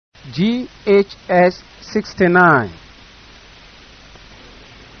GHS 69.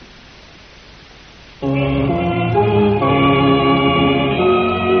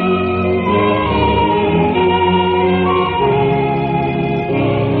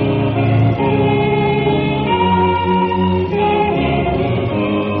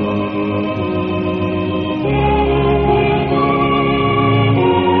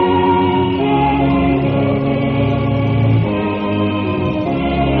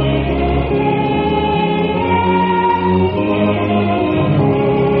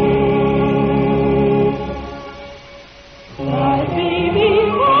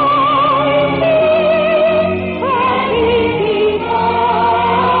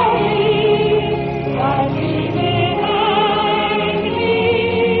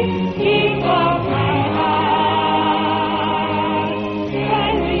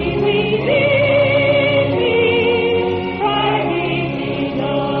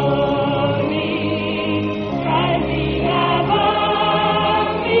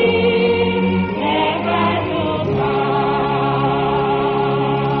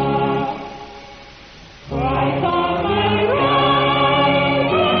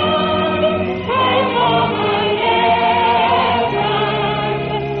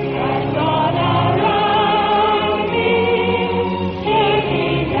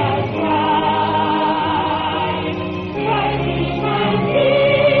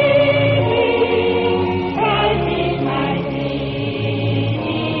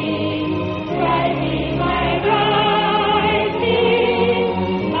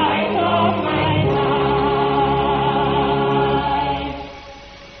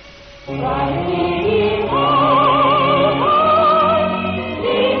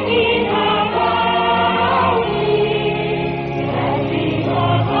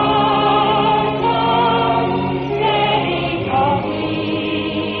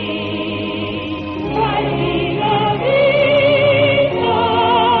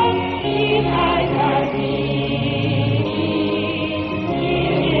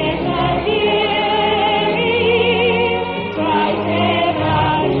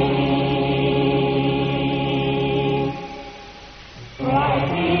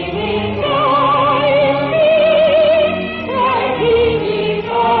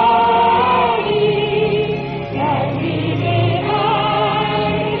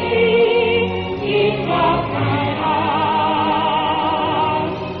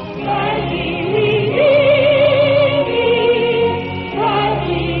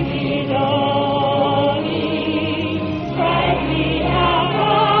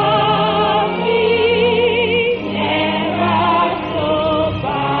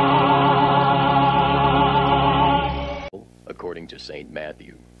 According to St.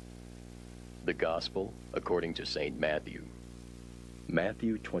 Matthew. The Gospel according to St. Matthew.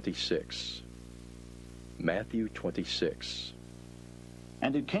 Matthew 26. Matthew 26.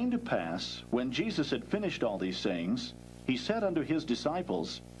 And it came to pass, when Jesus had finished all these sayings, he said unto his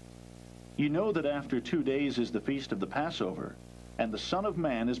disciples, Ye know that after 2 days is the feast of the Passover, and the Son of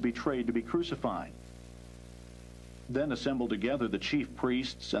Man is betrayed to be crucified. Then assembled together the chief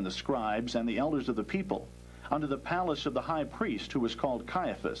priests and the scribes and the elders of the people, unto the palace of the high priest, who was called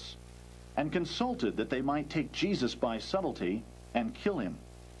Caiaphas, and consulted that they might take Jesus by subtlety and kill him.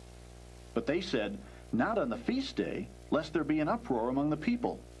 But they said, Not on the feast day, lest there be an uproar among the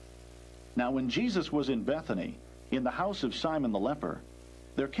people. Now when Jesus was in Bethany, in the house of Simon the leper,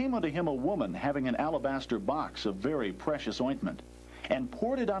 there came unto him a woman having an alabaster box of very precious ointment, and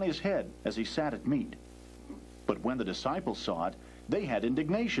poured it on his head as he sat at meat. But when the disciples saw it, they had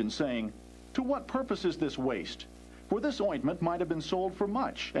indignation, saying, To what purpose is this waste? For this ointment might have been sold for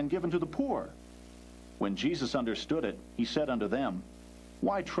much, and given to the poor. When Jesus understood it, he said unto them,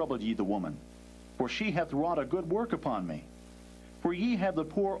 Why trouble ye the woman? For she hath wrought a good work upon me. For ye have the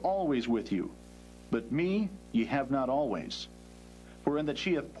poor always with you, but me ye have not always. For in that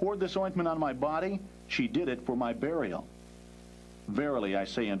she hath poured this ointment on my body, she did it for my burial. Verily I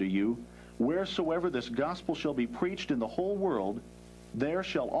say unto you, wheresoever this gospel shall be preached in the whole world, there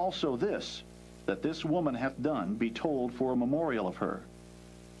shall also this, that this woman hath done, be told for a memorial of her.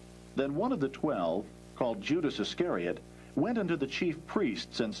 Then one of the 12, called Judas Iscariot, went unto the chief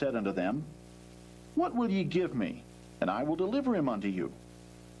priests, and said unto them, What will ye give me? And I will deliver him unto you.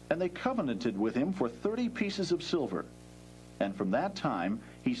 And they covenanted with him for 30 pieces of silver. And from that time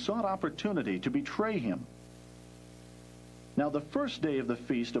he sought opportunity to betray him. Now the first day of the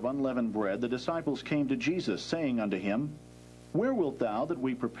feast of unleavened bread, the disciples came to Jesus, saying unto him, Where wilt thou that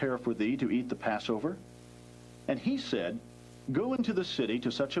we prepare for thee to eat the Passover? And he said, Go into the city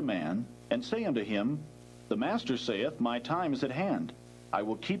to such a man, and say unto him, The Master saith, My time is at hand, I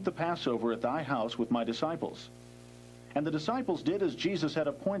will keep the Passover at thy house with my disciples. And the disciples did as Jesus had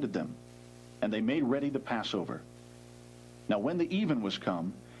appointed them, and they made ready the Passover. Now when the even was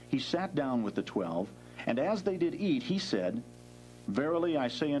come, he sat down with the 12, and as they did eat, he said, Verily I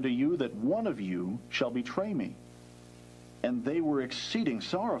say unto you that one of you shall betray me. And they were exceeding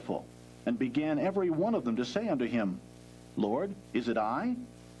sorrowful, and began every one of them to say unto him, Lord, is it I?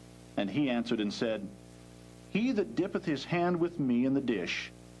 And he answered and said, He that dippeth his hand with me in the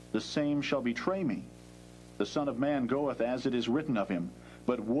dish, the same shall betray me. The Son of Man goeth as it is written of him,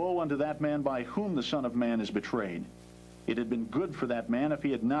 but woe unto that man by whom the Son of Man is betrayed. It had been good for that man if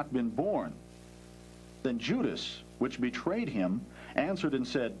he had not been born. Then Judas, which betrayed him, answered and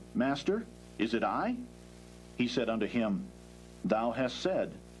said, Master, is it I? He said unto him, Thou hast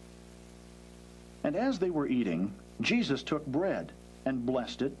said. And as they were eating, Jesus took bread, and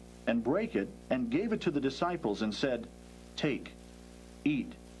blessed it, and brake it, and gave it to the disciples, and said, Take,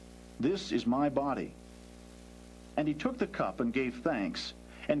 eat, this is my body. And he took the cup, and gave thanks,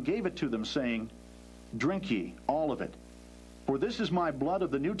 and gave it to them, saying, Drink ye all of it, for this is my blood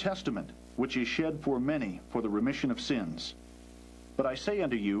of the New Testament, which is shed for many for the remission of sins. But I say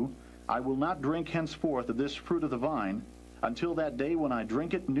unto you, I will not drink henceforth of this fruit of the vine, until that day when I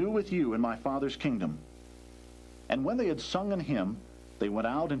drink it new with you in my Father's kingdom. And when they had sung an hymn, they went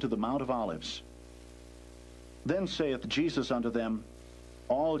out into the Mount of Olives. Then saith Jesus unto them,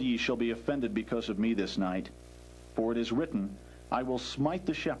 All ye shall be offended because of me this night. For it is written, I will smite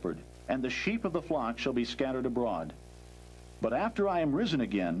the shepherd, and the sheep of the flock shall be scattered abroad. But after I am risen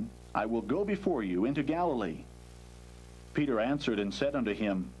again, I will go before you into Galilee. Peter answered and said unto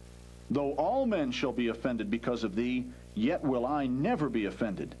him, Though all men shall be offended because of thee, yet will I never be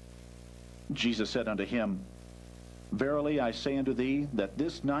offended. Jesus said unto him, Verily I say unto thee, that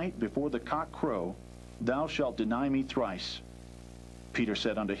this night before the cock crow, thou shalt deny me thrice. Peter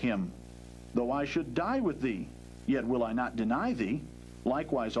said unto him, Though I should die with thee, yet will I not deny thee.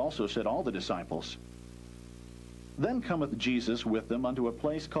 Likewise also said all the disciples. Then cometh Jesus with them unto a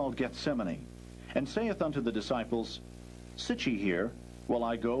place called Gethsemane, and saith unto the disciples, Sit ye here, while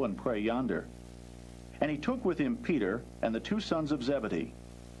I go and pray yonder. And he took with him Peter and the 2 sons of Zebedee,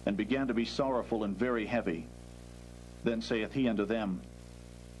 and began to be sorrowful and very heavy. Then saith he unto them,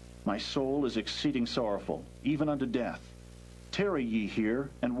 My soul is exceeding sorrowful, even unto death. Tarry ye here,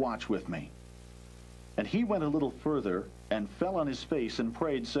 and watch with me. And he went a little further, and fell on his face, and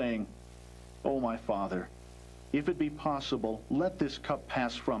prayed, saying, O my Father, if it be possible, let this cup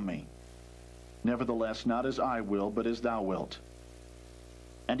pass from me. Nevertheless, not as I will, but as thou wilt.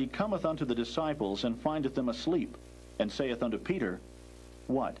 And he cometh unto the disciples, and findeth them asleep, and saith unto Peter,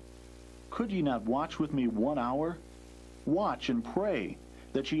 What? Could ye not watch with me 1 hour? Watch and pray,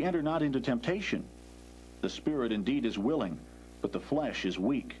 that ye enter not into temptation. The spirit indeed is willing, but the flesh is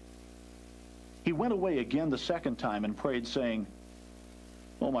weak. He went away again the 2nd time, and prayed, saying,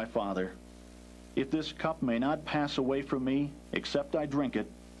 O my Father, if this cup may not pass away from me, except I drink it,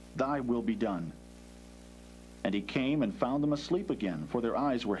 thy will be done. And he came and found them asleep again, for their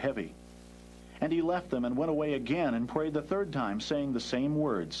eyes were heavy. And he left them, and went away again, and prayed the 3rd time, saying the same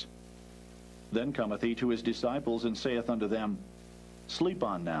words. Then cometh he to his disciples, and saith unto them, Sleep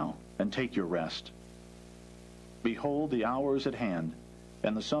on now, and take your rest. Behold, the hour is at hand,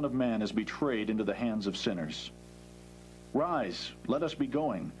 and the Son of Man is betrayed into the hands of sinners. Rise, let us be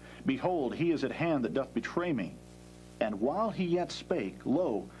going. Behold, he is at hand that doth betray me. And while he yet spake,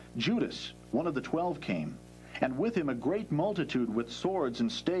 lo, Judas, one of the 12, came, and with him a great multitude with swords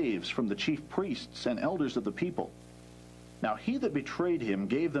and staves from the chief priests and elders of the people. Now he that betrayed him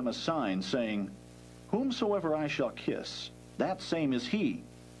gave them a sign, saying, Whomsoever I shall kiss, that same is he.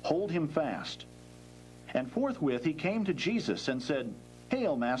 Hold him fast. And forthwith he came to Jesus, and said,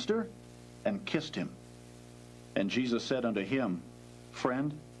 Hail, Master, and kissed him. And Jesus said unto him,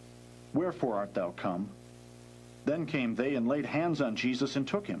 Friend, wherefore art thou come? Then came they, and laid hands on Jesus, and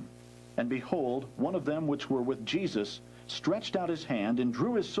took him. And behold, one of them which were with Jesus stretched out his hand, and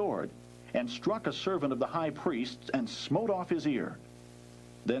drew his sword, and struck a servant of the high priest, and smote off his ear.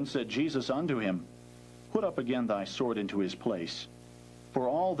 Then said Jesus unto him, Put up again thy sword into his place. For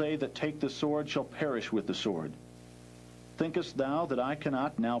all they that take the sword shall perish with the sword. Thinkest thou that I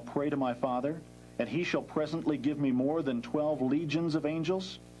cannot now pray to my Father, and he shall presently give me more than 12 legions of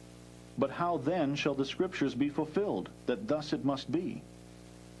angels? But how then shall the Scriptures be fulfilled, that thus it must be?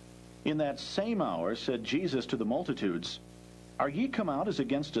 In that same hour said Jesus to the multitudes, Are ye come out as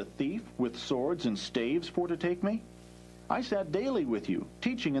against a thief, with swords and staves for to take me? I sat daily with you,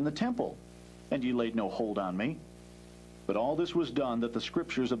 teaching in the temple, and ye laid no hold on me. But all this was done, that the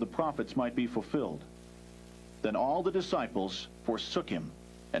Scriptures of the prophets might be fulfilled. Then all the disciples forsook him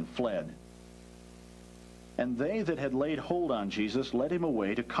and fled. And they that had laid hold on Jesus led him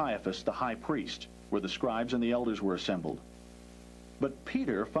away to Caiaphas the high priest, where the scribes and the elders were assembled. But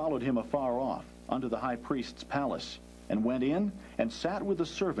Peter followed him afar off, unto the high priest's palace, and went in, and sat with the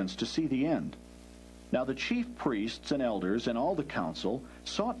servants to see the end. Now the chief priests and elders and all the council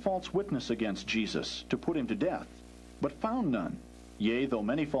sought false witness against Jesus, to put him to death, but found none. Yea, though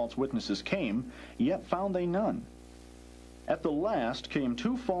many false witnesses came, yet found they none. At the last came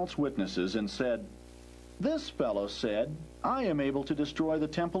two false witnesses, and said, This fellow said, I am able to destroy the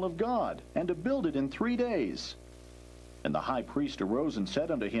temple of God, and to build it in 3 days. And the high priest arose and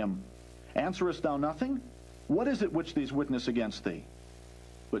said unto him, Answerest thou nothing? What is it which these witness against thee?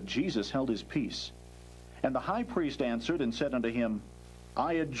 But Jesus held his peace. And the high priest answered and said unto him,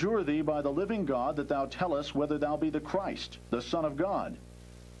 I adjure thee by the living God that thou tell us whether thou be the Christ, the Son of God.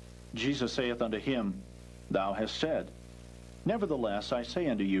 Jesus saith unto him, Thou hast said. Nevertheless I say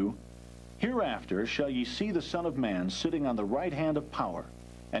unto you, Hereafter shall ye see the Son of Man sitting on the right hand of power,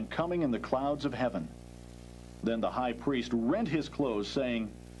 and coming in the clouds of heaven. Then the high priest rent his clothes,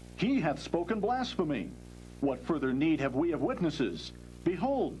 saying, He hath spoken blasphemy. What further need have we of witnesses?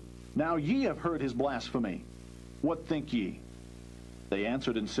 Behold, now ye have heard his blasphemy. What think ye? They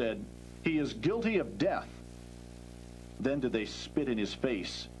answered and said, He is guilty of death. Then did they spit in his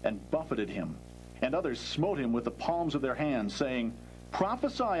face, and buffeted him. And others smote him with the palms of their hands, saying,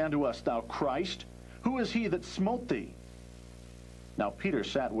 Prophesy unto us, thou Christ. Who is he that smote thee? Now Peter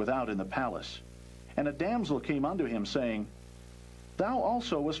sat without in the palace. And a damsel came unto him, saying, Thou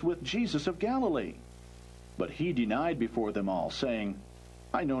also wast with Jesus of Galilee. But he denied before them all, saying,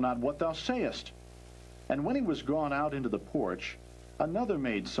 I know not what thou sayest. And when he was gone out into the porch, another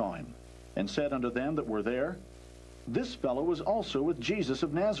maid saw him, and said unto them that were there, This fellow was also with Jesus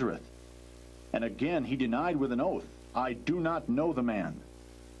of Nazareth. And again he denied with an oath, I do not know the man.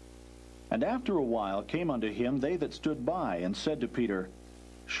 And after a while came unto him they that stood by, and said to Peter,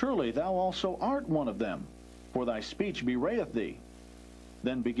 Surely thou also art one of them, for thy speech bewrayeth thee.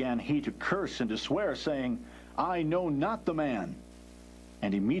 Then began he to curse and to swear, saying, I know not the man.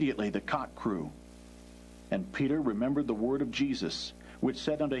 And immediately the cock crew. And Peter remembered the word of Jesus, which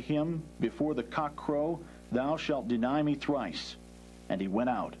said unto him, Before the cock crow, thou shalt deny me thrice. And he went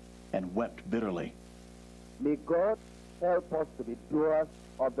out and wept bitterly. May God help us to be doers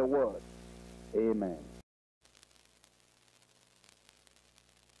of the word. Amen.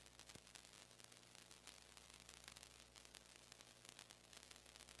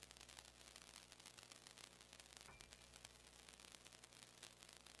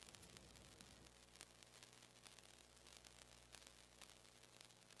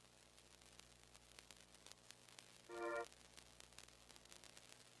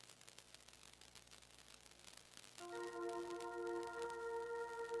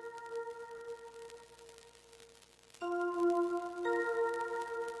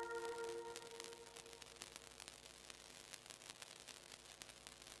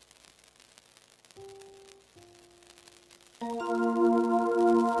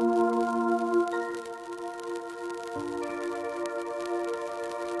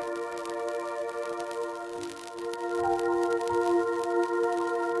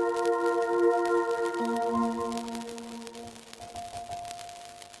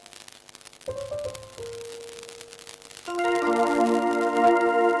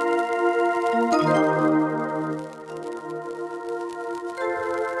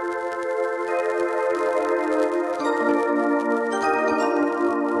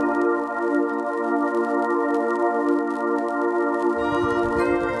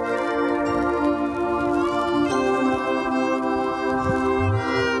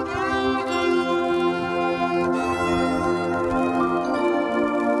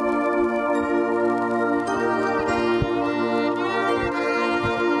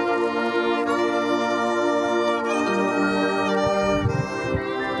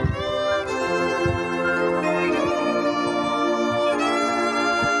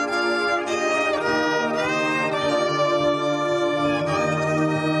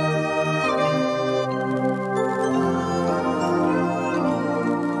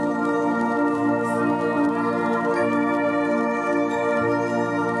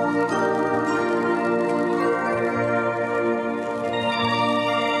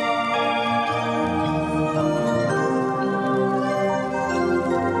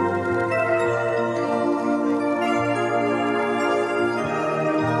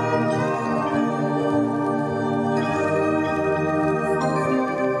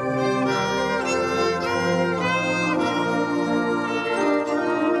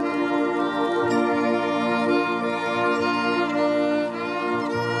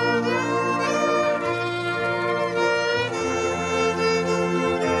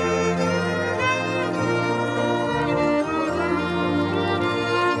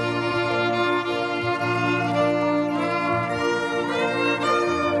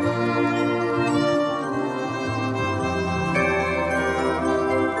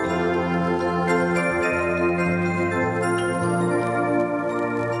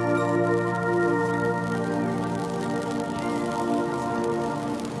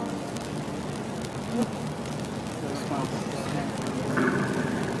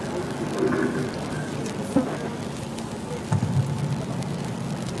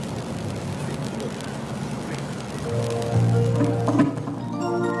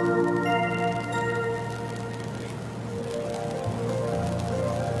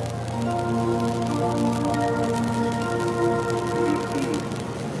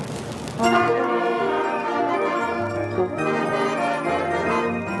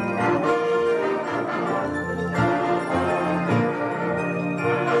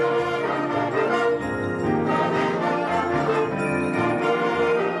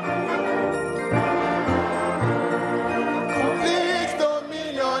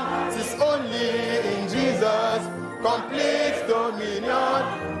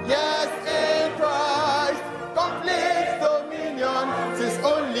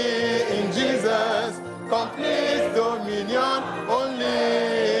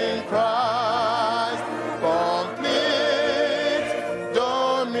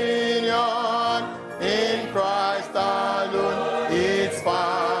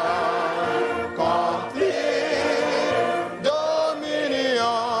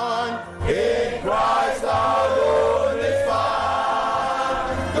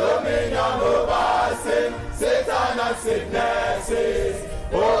 sicknesses,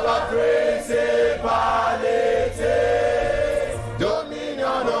 over principalities,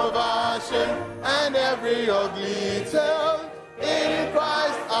 dominion over shame and every ugly tale. In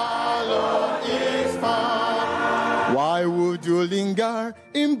Christ alone is found. Why would you linger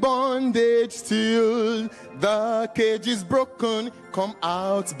in bondage still? The cage is broken, come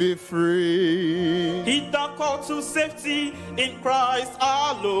out, be free. He that called to safety in Christ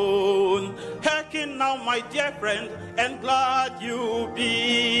alone. Hearken now, my dear friend, and glad you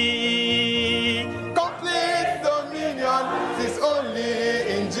be. Complete dominion is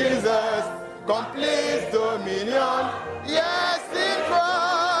only in Jesus. Complete dominion, yes, in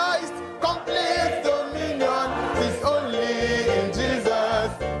Christ. Complete dominion is only in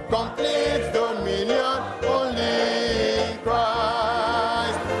Jesus. Complete dominion only in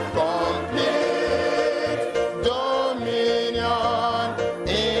Christ. Complete dominion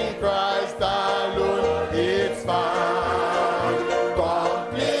in Christ alone, it's found.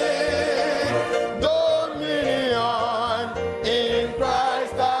 Complete dominion in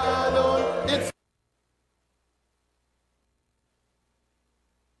Christ alone, it's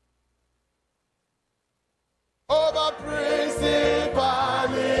over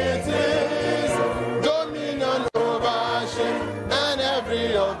principalities, dominion over shame and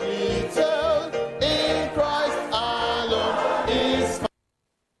every ugly tale. In Christ alone is found.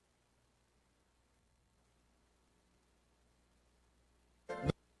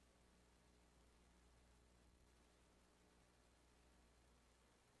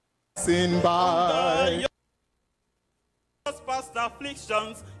 Sin by Past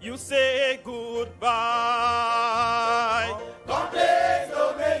afflictions, you say goodbye. complete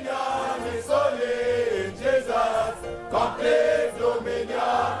dominion is only in Jesus. Complete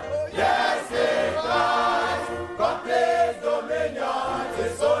dominion, yes, in Christ. Complete dominion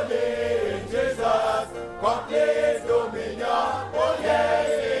is only in Jesus. Complete dominion, oh yes,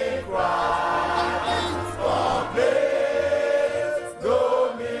 in Christ. Complete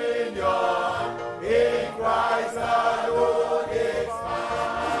dominion in Christ alone is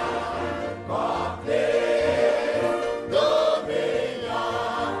found. Complete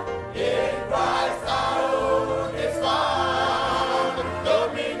dominion in Christ alone is found.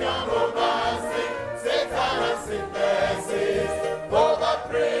 Dominion over sin, Satan and sicknesses, over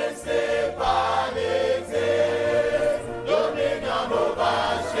principalities, dominion over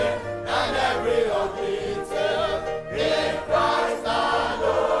shame and every ugly tale. In Christ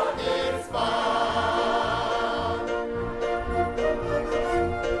alone is found.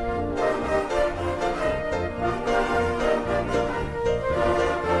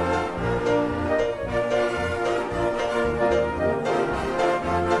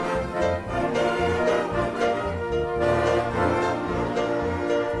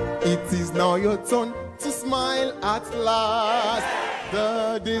 It is now your turn to smile at last.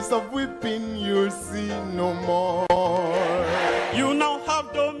 The days of weeping you'll see no more. You now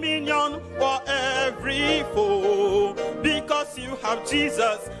have dominion for every foe, because you have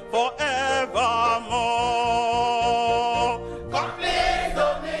Jesus forevermore. Complete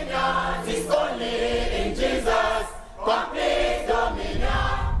dominion is only in Jesus. Complete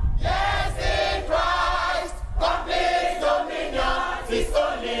dominion, yes, in Christ. Complete dominion is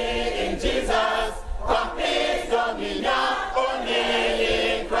only in Jesus. Complete dominion only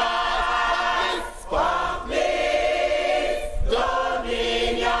in Christ. Complete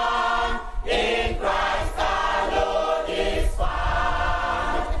dominion in Christ alone is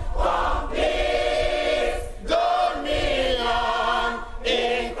found. Complete dominion.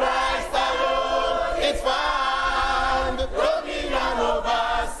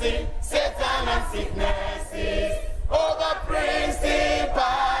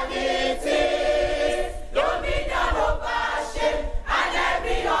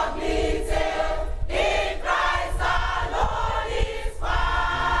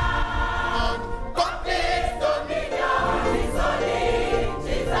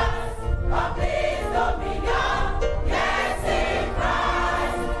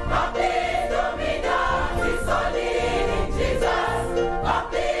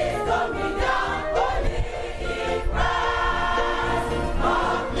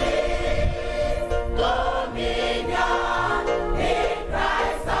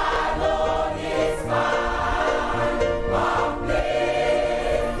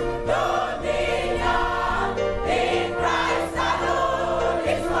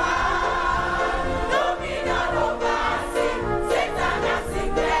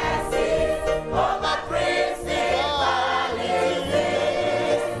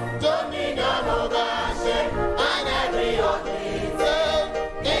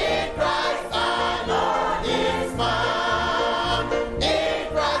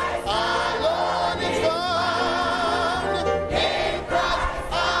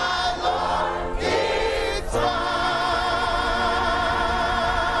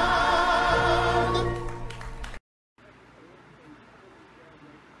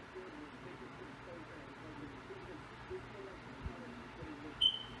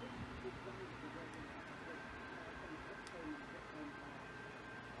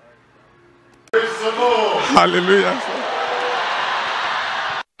 Hallelujah.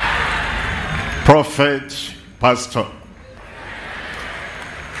 Prophet, pastor.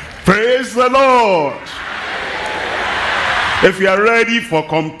 Praise the Lord. If you are ready for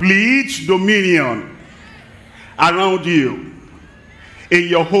complete dominion around you, in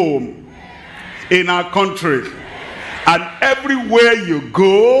your home, in our country, and everywhere you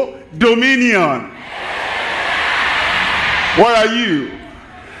go, dominion. Where are you?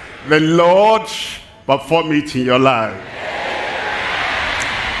 The Lord perform it in your life.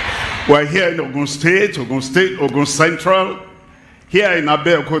 We're here in Ogun State, Ogun Central, here in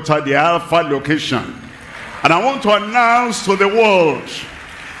Abeokuta, the Alpha location. And I want to announce to the world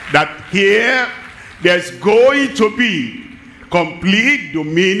that here there's going to be complete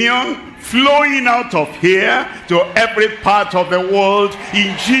dominion flowing out of here to every part of the world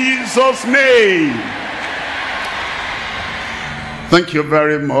in Jesus' name. Thank you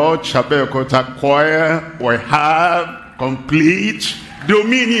very much, Abeokuta Choir. We have complete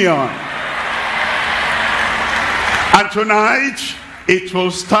dominion. And tonight, it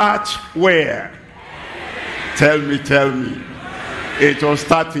will start where? Tell me. It will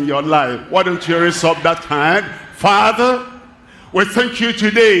start in your life. Why don't you raise up that hand? Father, we thank you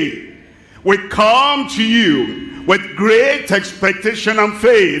today. We come to you with great expectation and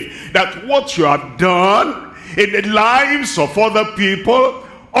faith that what you have done in the lives of other people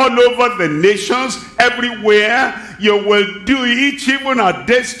all over the nations, everywhere, you will do it even at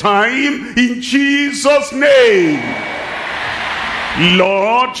this time in Jesus' name.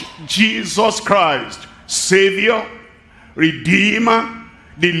 Lord Jesus Christ, Savior, Redeemer,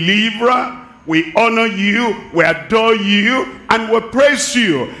 Deliverer, we honor you, we adore you, and we praise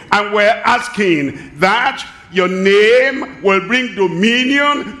you. And we're asking that your name will bring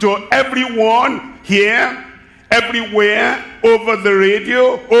dominion to everyone here, everywhere, over the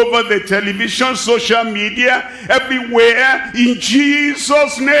radio, over the television, social media, everywhere, in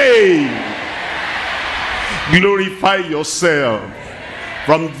Jesus' name. Glorify yourself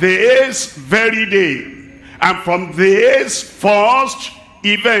from this very day. And from this first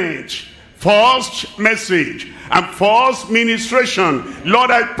event, first message, and first ministration,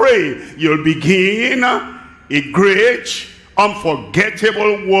 Lord, I pray you'll begin a great,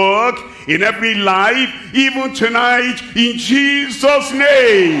 unforgettable work in every life, even tonight, in Jesus'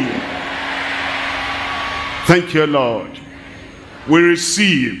 name. Thank you, Lord. We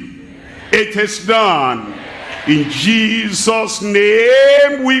receive. It is done. In Jesus'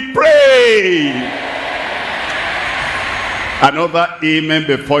 name we pray. Another amen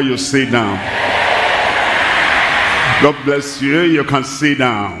before you sit down. God bless you. You can sit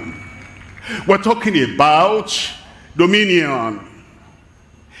down. We're talking about dominion.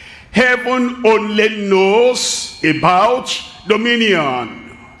 Heaven only knows about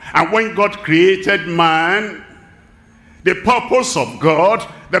dominion. And when God created man, the purpose of God,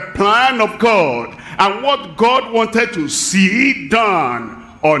 the plan of God, and what God wanted to see done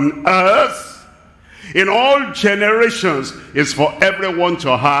on earth in all generations is for everyone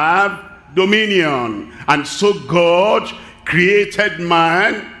to have dominion. And so God created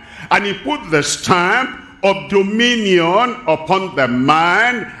man, and he put the stamp of dominion upon the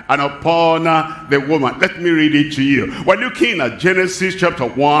man and upon the woman. Let me read it to you. We're looking at Genesis chapter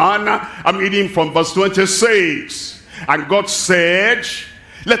 1. I'm reading from verse 26. And God said,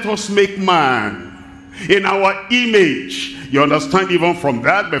 let us make man in our image. You understand even from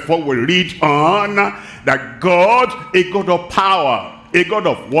that, before we read on, that God, a God of power, a God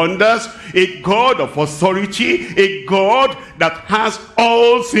of wonders, a God of authority, a God that has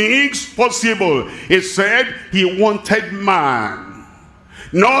all things possible. He said he wanted man,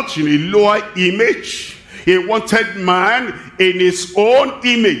 not in a lower image. He wanted man in his own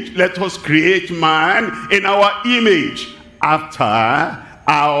image. Let us create man in our image, after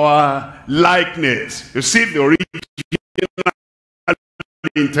our likeness. You see the original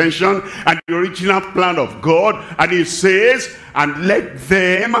intention and the original plan of God, and he says, and let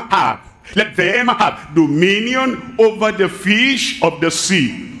them have dominion over the fish of the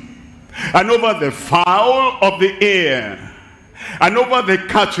sea, and over the fowl of the air, and over the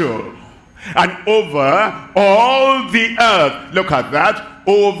cattle, and over all the earth. Look at that.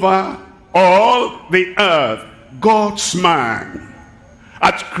 Over all the earth. God's man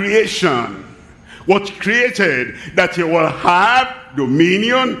at creation was created that he will have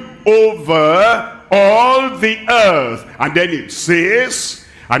dominion over all the earth. And then it says,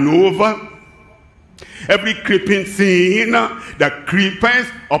 and over every creeping thing that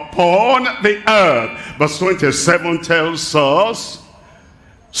creepeth upon the earth. Verse 27 tells us,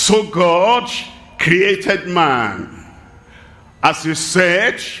 so God created man, as he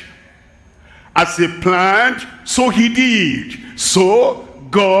said, As he planned, so he did. So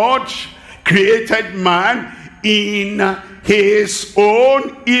God created man in his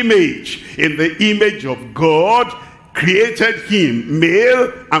own image. In the image of God created him,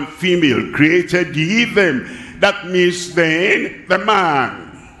 male and female created he them. That means then the man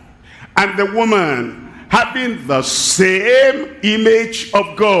and the woman, having the same image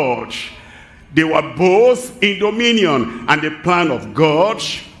of God, they were both in dominion. And the plan of God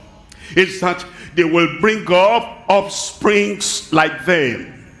is that they will bring up offsprings like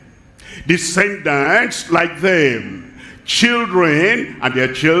them, descendants like them, children and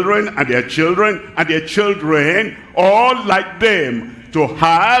their children and their children and their children, all like them, to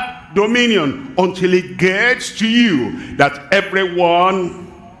have dominion, until it gets to you that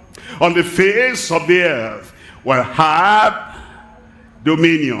everyone on the face of the earth will have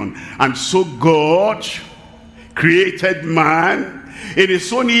dominion. And so God created man in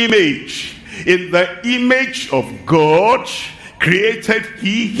his own image. In the image of God created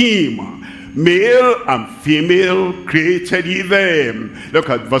he him. Male and female created he them. Look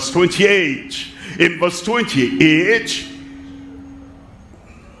at verse 28. In verse 28,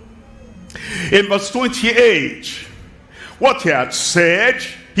 what he had said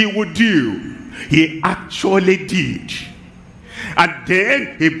he would do, he actually did. And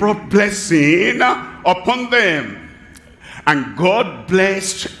then he brought blessing upon them. And God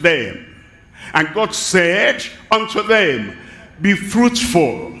blessed them. And God said unto them, be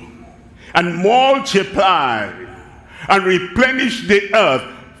fruitful and multiply and replenish the earth,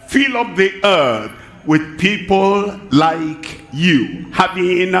 fill up the earth with people like you,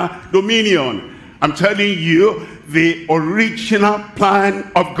 having dominion. I'm telling you, the original plan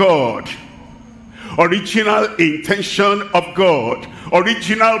of God, original intention of God,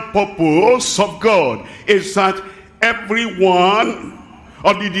 original purpose of God is that everyone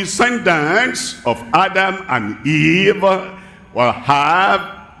of the descendants of Adam and Eve will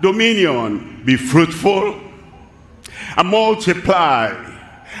have dominion, be fruitful and multiply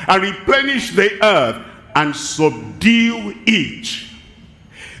and replenish the earth and subdue it.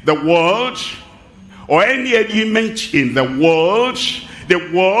 The world, or any element in the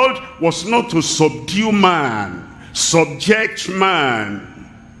world was not to subdue man, subject man,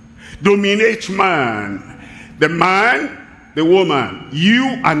 dominate man. The man, the woman, you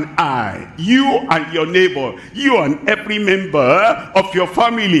and I, you and your neighbor, you and every member of your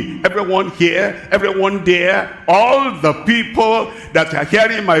family, everyone here, everyone there, all the people that are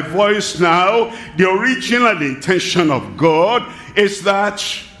hearing my voice now, the original intention of God is that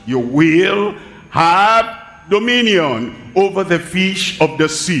you will have dominion over the fish of the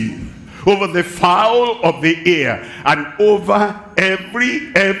sea, over the fowl of the air, and over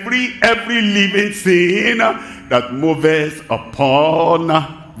every living thing that moveth upon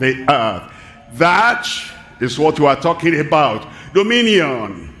the earth. That is what we are talking about.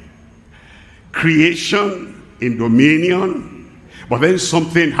 Dominion. Creation in dominion. But then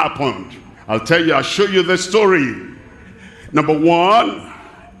something happened. I'll tell you, I'll show you the story. Number one,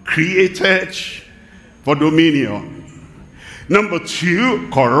 created for dominion. Number two,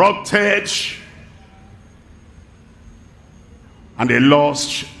 corrupted, and they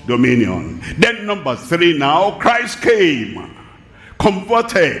lost dominion. Then number three, now Christ came,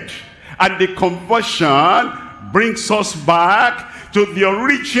 converted, and the conversion brings us back to the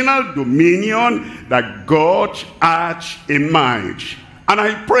original dominion that God had in mind. And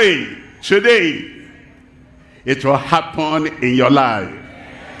I pray today it will happen in your life.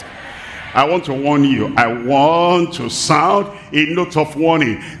 I want to warn you. I want to sound a note of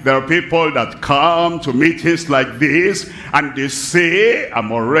warning. There are people that come to meetings like this and they say,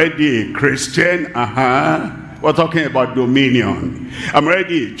 I'm already a Christian. We're talking about dominion. I'm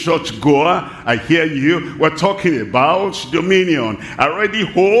already a church goer. I hear you. We're talking about dominion. I already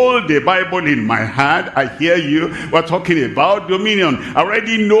hold the Bible in my hand. I hear you. We're talking about dominion. I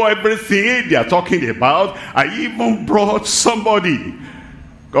already know everything they are talking about. I even brought somebody.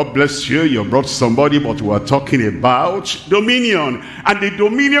 God bless you, you brought somebody, but we're talking about dominion. And the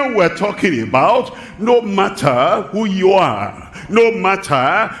dominion we're talking about, no matter who you are, no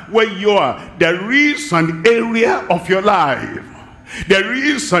matter where you are, there is an area of your life. There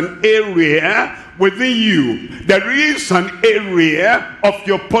is an area within you. There is an area of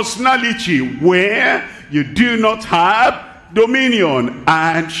your personality where you do not have dominion.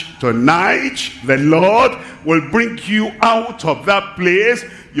 And tonight, the Lord will bring you out of that place.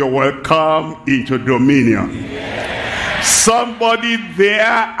 You will come into dominion. Yeah. Somebody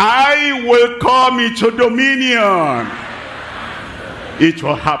there, I will come into dominion. It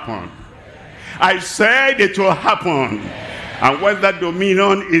will happen. I said it will happen. And when that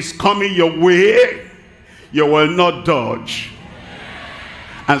dominion is coming your way, you will not dodge.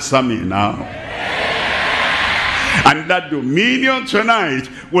 Answer me now. And that dominion tonight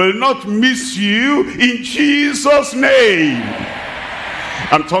will not miss you in Jesus' name.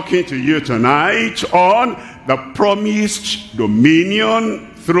 I'm talking to you tonight on the promised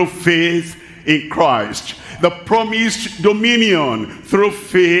dominion through faith in Christ. The promised dominion through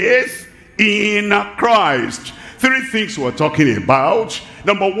faith in Christ. Three things we're talking about.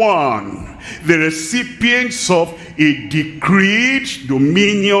 Number one, the recipients of a decreed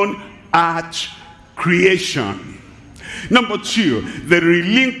dominion at creation. Number two, the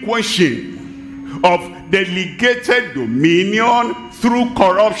relinquishing of delegated dominion through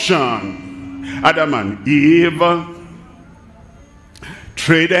corruption. Adam and Eve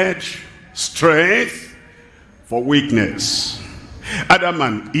traded strength for weakness. Adam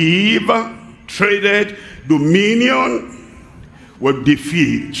and Eve traded dominion with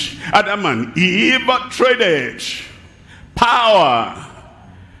defeat. Adam and Eve traded power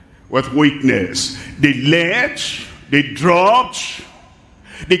with weakness. They let, they dropped,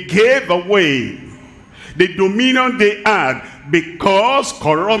 they gave away the dominion they had because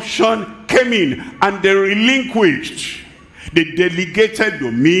corruption came in, and they relinquished the delegated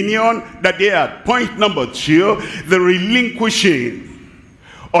dominion that they had. Point number two, the relinquishing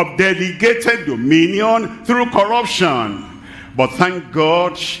of delegated dominion through corruption. But thank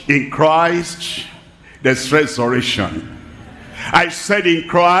God, in Christ there's restoration. I said in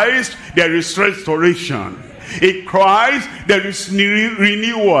Christ there is restoration. In Christ there is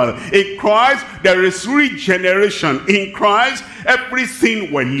renewal. In Christ there is regeneration. In Christ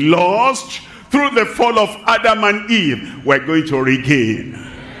everything we lost through the fall of Adam and Eve we're going to regain.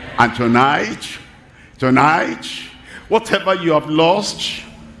 And tonight, whatever you have lost,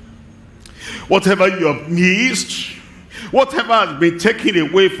 whatever you have missed, whatever has been taken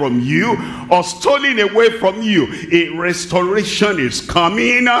away from you or stolen away from you, a restoration is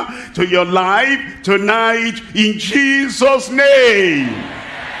coming to your life tonight in Jesus' name.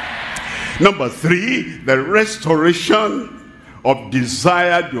 Number three, the restoration of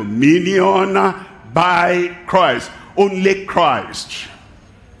desired dominion by Christ. Only Christ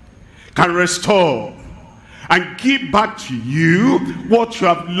can restore and give back to you what you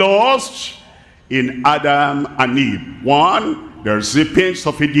have lost in Adam and Eve. One, the recipients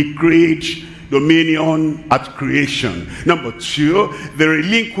of a decreed dominion at creation. Number two, the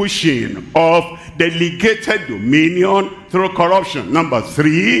relinquishing of delegated dominion through corruption. Number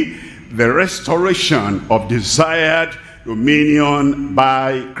three, the restoration of desired dominion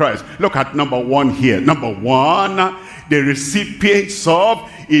by Christ. Look at number one here. Number one, the recipients of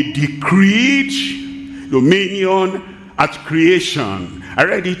a decreed dominion at creation. I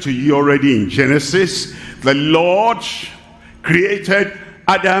read it to you already in Genesis. The Lord created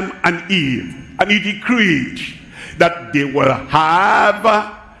Adam and Eve, and he decreed that they will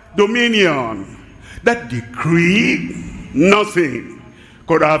have dominion. That decree, nothing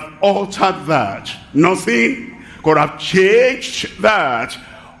could have altered that. Nothing could have changed that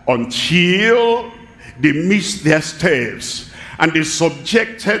until they missed their steps and they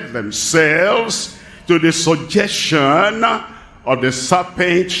subjected themselves to the suggestion of the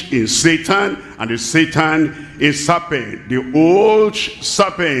serpent in Satan, and the Satan in serpent. The old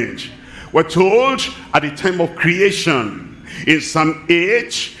serpent. We're told at the time of creation in Psalm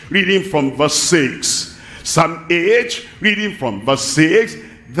 8, reading from verse 6. Psalm 8, reading from verse 6.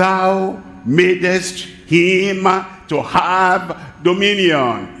 Thou madest him to have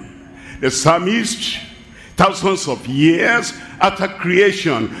dominion. The psalmist, thousands of years after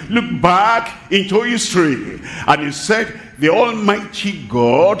creation, looked back into history, and he said, the Almighty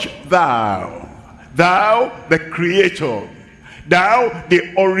God, thou the creator, thou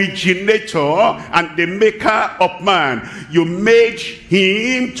the originator and the maker of man, you made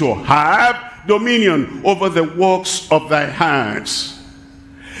him to have dominion over the works of thy hands.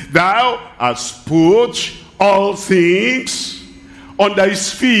 Thou hast put all things under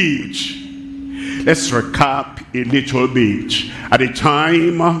his feet. Let's recap a little bit. At the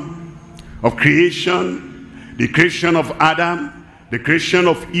time of creation, the creation of Adam, the creation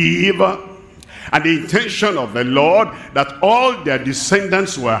of Eve, and the intention of the Lord that all their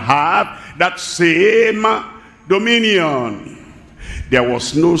descendants will have that same dominion. There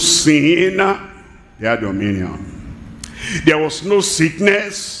was no sin, they had dominion. There was no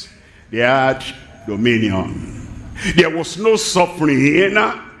sickness, they had dominion. There was no suffering,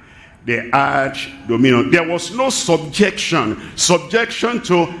 they had dominion. There was no subjection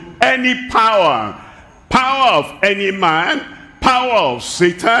to any power of any man, power of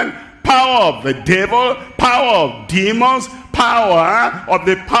Satan, power of the devil, power of demons, power power of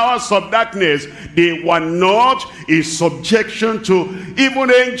the powers of darkness. They were not in subjection to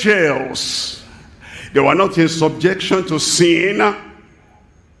even angels. They were not in subjection to sin.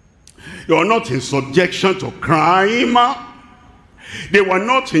 They were not in subjection to crime. They were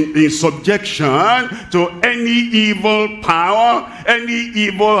not in subjection to any evil power, any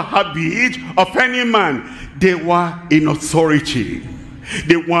evil habit of any man. They were in authority.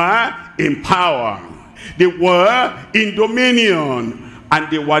 They were in power. They were in dominion.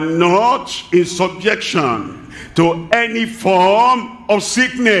 And they were not in subjection to any form of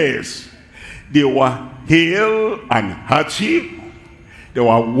sickness. They were hale and hearty. They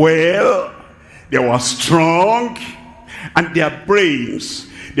were well. They were strong. And their brains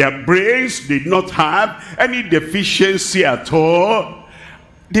did not have any deficiency at all.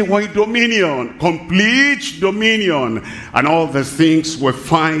 They were in dominion, complete dominion. And all the things we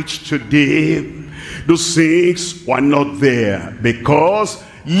find today, those things were not there, because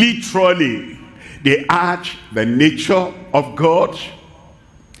literally they had the nature of God,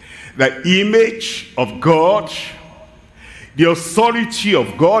 the image of God, the authority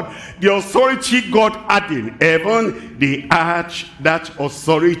of God, the authority God had in heaven. They had that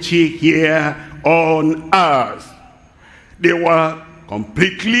authority here on earth. They were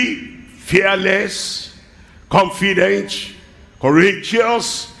completely fearless, confident,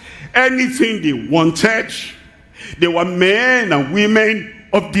 courageous. Anything they wanted, they were men and women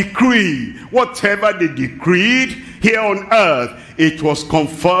of decree. Whatever they decreed here on earth, it was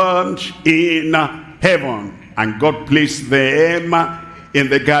confirmed in heaven. And God placed them in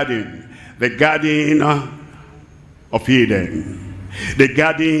the garden of Eden, the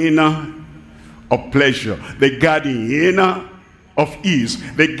garden of pleasure, the garden of ease,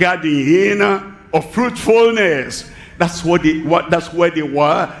 the garden of fruitfulness. That's what they were. That's where they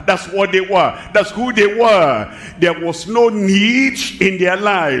were. That's what they were. That's who they were. There was no need in their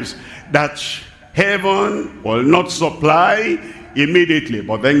lives that heaven will not supply immediately.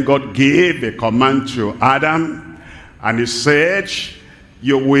 But then God gave a command to Adam, and he said,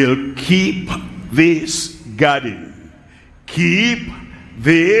 you will keep this garden. Keep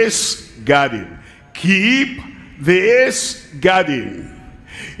this garden. Keep this garden.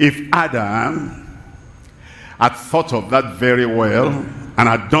 If Adam had thought of that very well and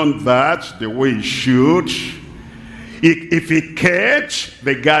had done that the way he should, if he kept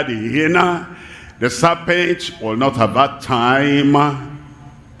the garden, the serpent will not have had time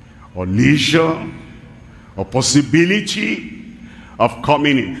or leisure or possibility of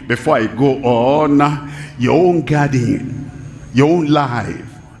coming in. Before I go on, your own garden, your own life,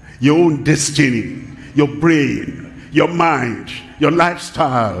 your own destiny, your brain, your mind, your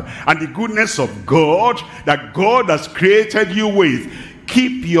lifestyle, and the goodness of God that God has created you with.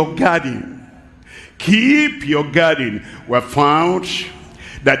 Keep your garden. Keep your garden. We have found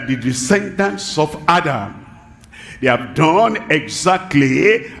that the descendants of Adam, they have done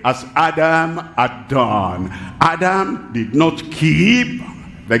exactly as Adam had done. Adam did not keep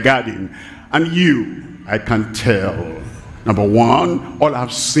the garden. And you, I can tell, number one, all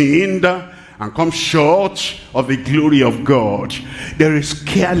have sinned and come short of the glory of God. There is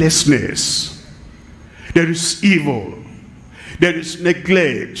carelessness. There is evil. There is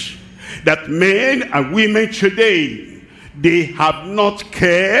neglect. That men and women today, they have not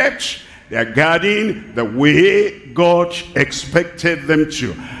kept their garden the way God expected them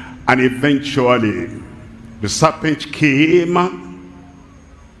to. And eventually, the serpent came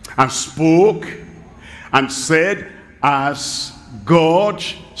and spoke and said, as God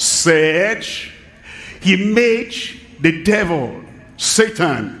said. He made the devil,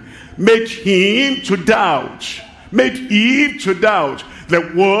 Satan, made him to doubt, made Eve to doubt the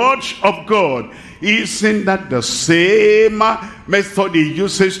word of God. Isn't that the same method he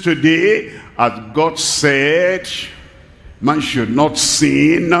uses today? As God said, man should not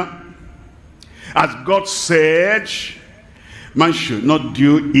sin. As God said, man should not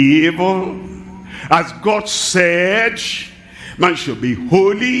do evil. As God said, man should be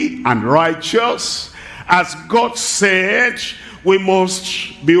holy and righteous. As God said, we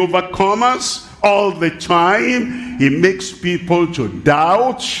must be overcomers all the time. He makes people to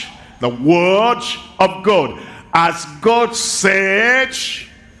doubt the word of God. As God said,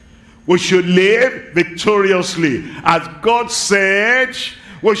 we should live victoriously. As God said,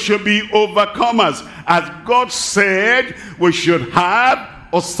 we should be overcomers. As God said, we should have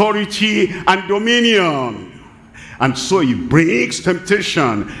authority and dominion. And so he brings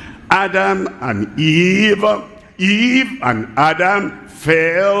temptation. Adam and Eve and Adam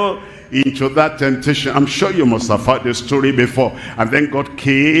fell into that temptation. I'm sure you must have heard the story before. And then God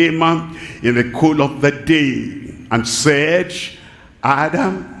came in the cool of the day and said,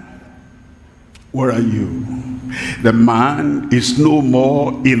 Adam, where are you? The man is no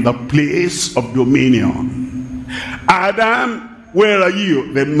more in the place of dominion. Adam, where are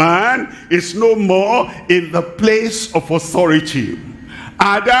you? The man is no more in the place of authority.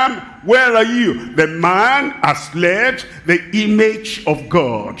 Adam, where are you? The man has left the image of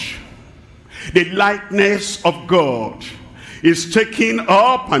God. The likeness of God is taking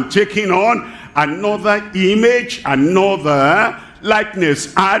up and taking on another image, another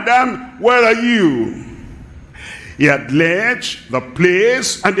likeness. Adam, where are you? He had left the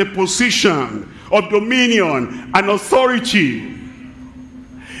place and the position of dominion and authority.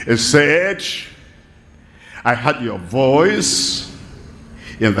 He said, I heard your voice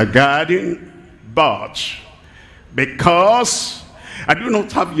in the garden, but because I do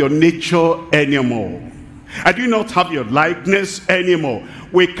not have your nature anymore, I do not have your likeness anymore,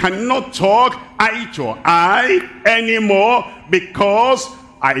 we cannot talk eye to eye anymore, because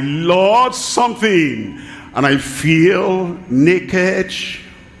I lost something and I feel naked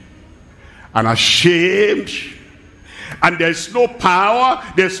and ashamed, and there's no power,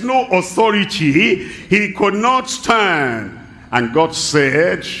 there's no authority. He could not stand. And God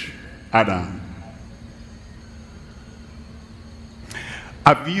said, Adam,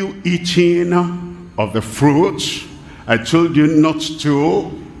 have you eaten of the fruit I told you not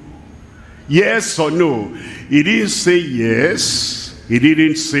to? Yes or no? He didn't say yes. He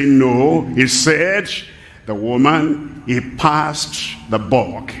didn't say no. He said, the woman, he passed the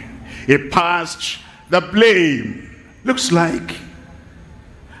buck. He passed the blame. Looks like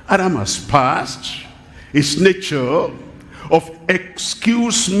Adam has passed his nature of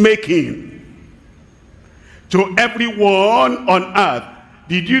excuse making to everyone on earth.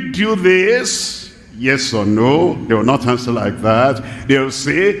 Did you do this? Yes or no? They will not answer like that. They will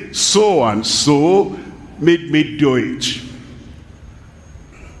say, so and so made me do it.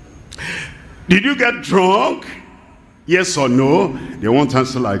 Did you get drunk? Yes or no? They won't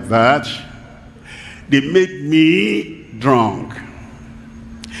answer like that. They made me drunk.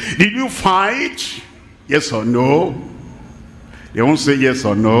 Did you fight? Yes or no? They won't say yes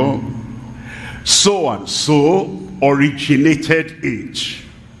or no. So and so originated it.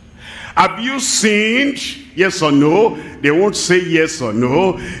 Have you sinned? Yes or no? They won't say yes or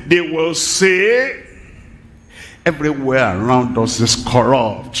no. They will say everywhere around us is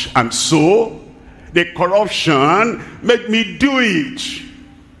corrupt, and so the corruption made me do it.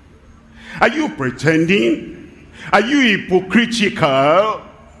 Are you pretending? Are you hypocritical?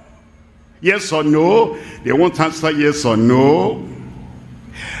 Yes or no? They won't answer yes or no.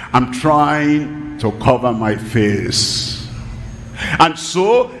 I'm trying to cover my face. And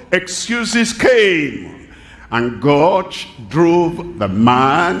so excuses came, and God drove the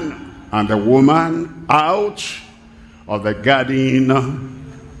man and the woman out of the garden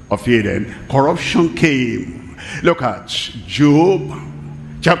of Eden. Corruption came. Look at Job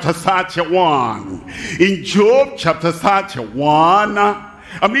chapter 31. In Job chapter 31,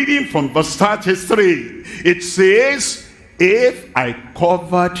 I'm reading from verse 33. It says, if I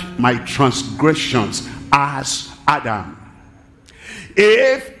covered my transgressions as Adam,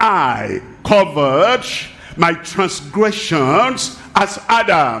 if I covered my transgressions as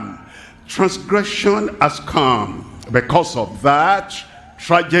Adam, transgression has come. Because of that,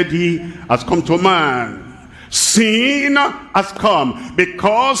 tragedy has come to man. Sin has come.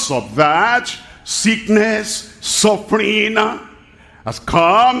 Because of that, sickness, suffering has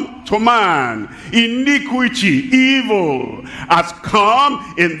come to man. Iniquity, evil has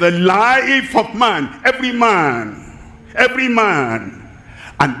come in the life of man. Every man. Every man.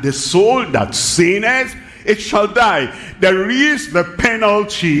 And the soul that sinneth, it shall die. There is the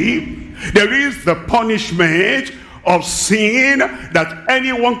penalty, there is the punishment of sin that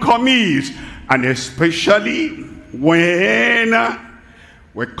anyone commits, and especially when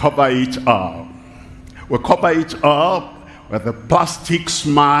we cover it up. We cover it up with a plastic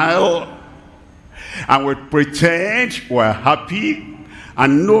smile, and we pretend we're happy,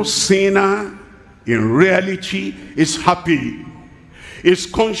 and no sinner in reality is happy. His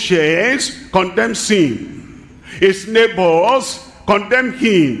conscience condemns him. His neighbors condemn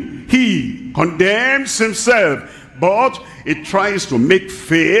him. He condemns himself. But he tries to make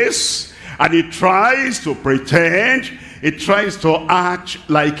face, and he tries to pretend, he tries to act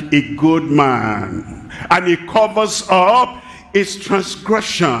like a good man. And he covers up his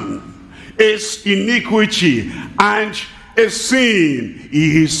transgression, his iniquity, and his sin.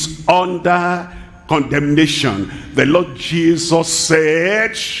 He is under condemnation. The Lord Jesus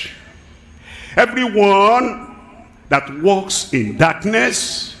said, everyone that walks in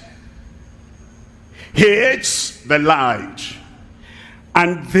darkness hates the light.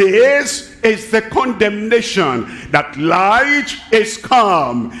 And this is the condemnation, that light is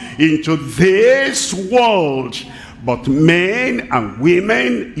come into this world, but men and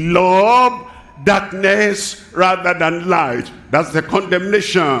women love darkness rather than light. That's the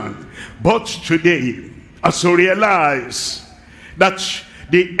condemnation. But today, as you realize that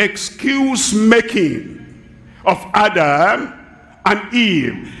the excuse making of Adam and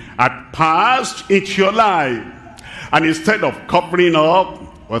Eve had passed into your life, and instead of covering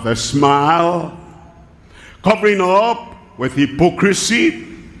up with a smile, covering up with hypocrisy,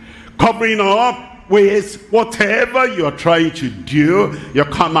 covering up with whatever you're trying to do, you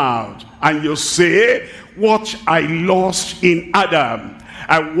come out and you say, what I lost in Adam,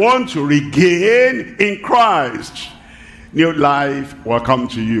 I want to regain in Christ. New life will come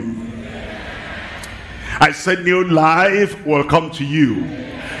to you. I said new life will come to you.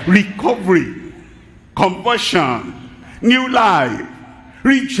 Recovery, conversion, new life,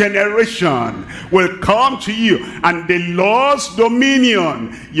 regeneration will come to you, and the Lord's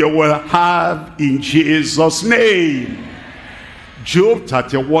dominion you will have in Jesus' name. Job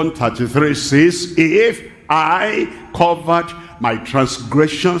 31:33 says, if I covered my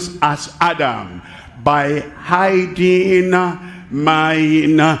transgressions as Adam by hiding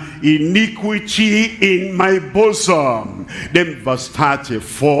mine iniquity in my bosom. Then verse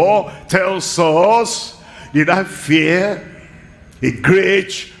 34 tells us, did I fear a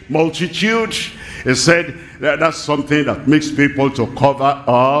great multitude? He said that's something that makes people to cover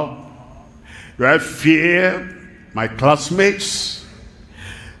up. Do I fear my classmates?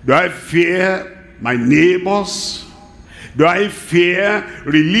 Do I fear my neighbors? Do I fear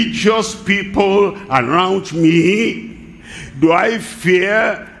religious people around me? Do I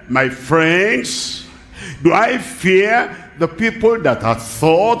fear my friends? Do I fear the people that had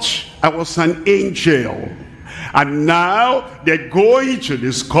thought I was an angel? And now they're going to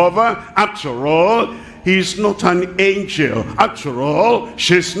discover, after all, he's not an angel. After all,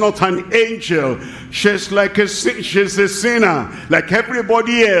 she's not an angel. She's a sinner, like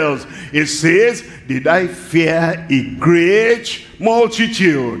everybody else. It says, did I fear a great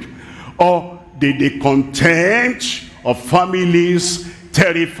multitude? Or did the contempt of families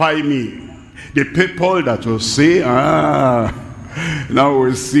terrify me? The people that will say, now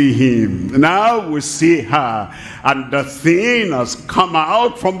we see him, now we see her, and the thing has come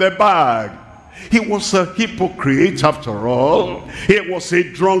out from the bag. He was a hypocrite after all. He was a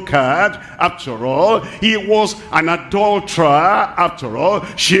drunkard after all. He was an adulterer after all.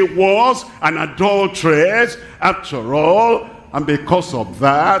 She was an adulteress after all. And because of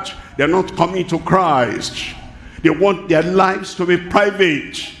that, they're not coming to Christ. They want their lives to be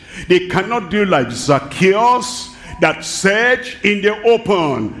private. They cannot do like Zacchaeus, that said in the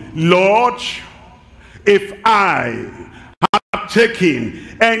open, Lord, if I have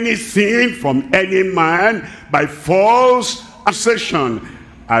taken anything from any man by false accusation,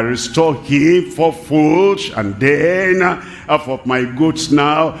 I restore him fourfold, and then half of my goods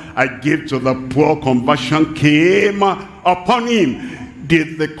now I give to the poor. Conversion came upon him.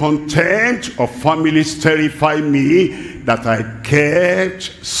 Did the contempt of families terrify me that I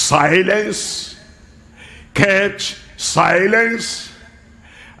kept silence? Kept silence?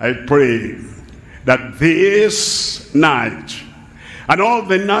 I pray that this night and all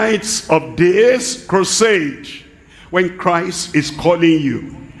the nights of this crusade, when Christ is calling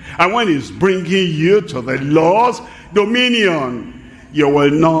you and when he's bringing you to the Lord's dominion, you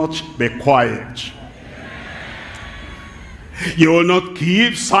will not be quiet. You will not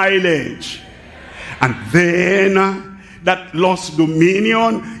keep silent. And then that lost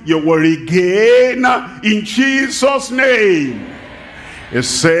dominion you will regain in Jesus' name. He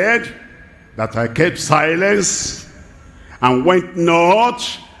said that I kept silence and went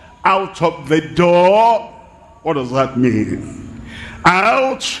not out of the door. What does that mean?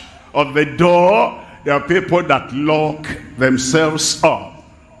 Out of the door, there are people that lock themselves up.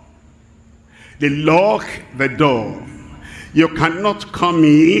 They lock the door. You cannot come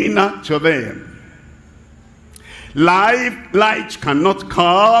in to them. Light cannot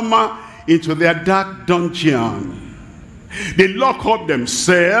come into their dark dungeon. They lock up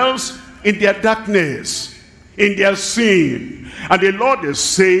themselves in their darkness, in their sin. And the Lord is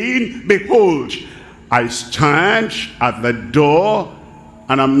saying, behold, I stand at the door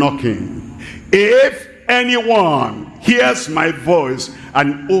and I'm knocking. If anyone hears my voice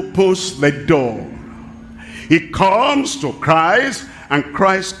and opens the door, he comes to Christ and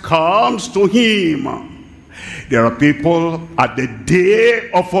Christ comes to him. There are people at the day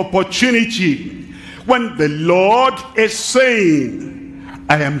of opportunity when the Lord is saying,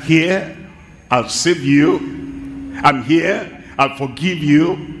 I am here, I'll save you. I'm here, I'll forgive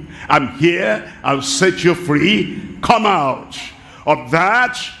you. I'm here, I'll set you free. Come out of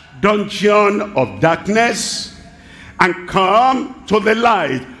that dungeon of darkness and come to the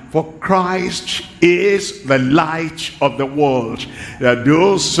light. For Christ is the light of the world. There are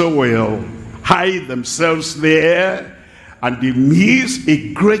those who will hide themselves there, and they miss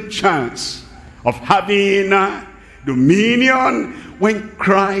a great chance of having dominion when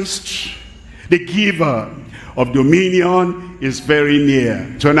Christ, the giver of dominion, is very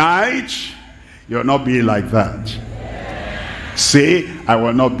near. Tonight, you'll not be like that. Say, I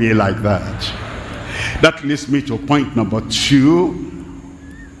will not be like that. That leads me to point number 2.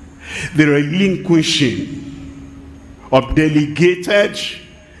 The relinquishing of delegated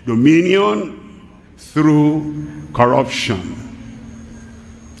dominion through corruption.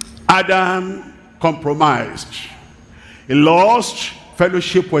 Adam compromised. He lost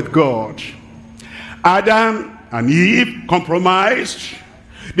fellowship with God. Adam and Eve compromised.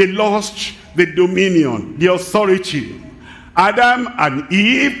 They lost the dominion, the authority. Adam and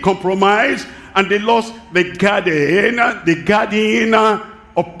Eve compromised, and they lost the garden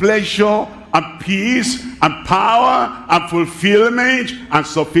of pleasure and peace and power and fulfillment and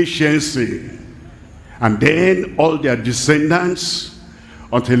sufficiency. And then all their descendants,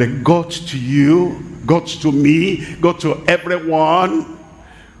 until it got to you, got to me, got to everyone,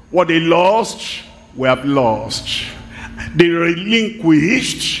 what they lost, we have lost. They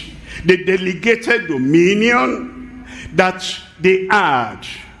relinquished the delegated dominion that they had.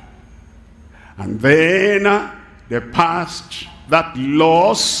 And then they passed that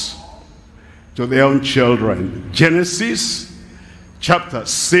loss to their own children. Genesis chapter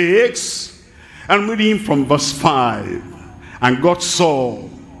 6, I'm reading from verse 5. And God saw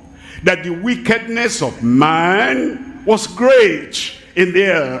that the wickedness of man was great in the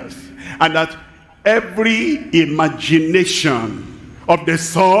earth, and that every imagination of the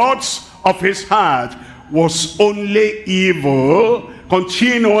thoughts of his heart was only evil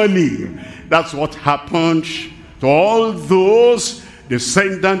continually. That's what happened to all those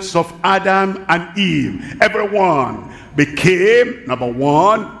descendants of Adam and Eve. Everyone became, number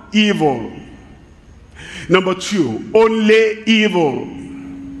 1, evil. Number 2, only evil.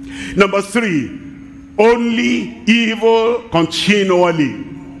 Number 3, only evil continually.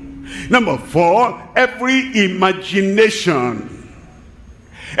 Number 4, every imagination,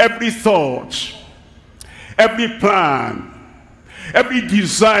 every thought, every plan, every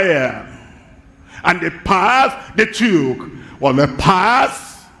desire, and the path they took was the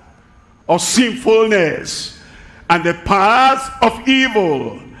path of sinfulness and the path of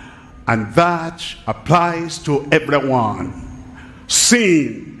evil. And that applies to everyone.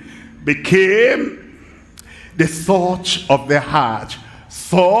 Sin became the thought of the heart.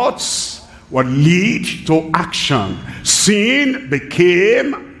 Thoughts would lead to action. Sin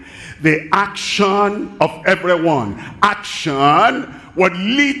became the action of everyone. Action would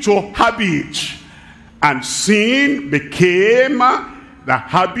lead to habit. And sin became the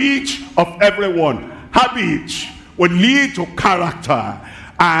habit of everyone. Habit would lead to character.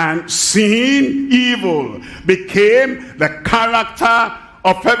 And sin, evil, became the character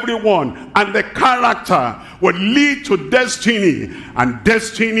of everyone. And the character would lead to destiny. And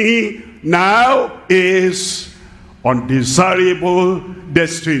destiny now is undesirable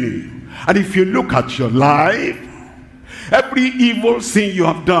destiny. And if you look at your life, every evil thing you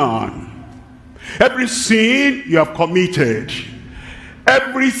have done, every sin you have committed,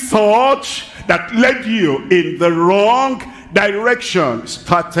 every thought that led you in the wrong direction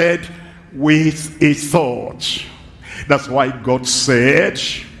started with a thought. That's why God said,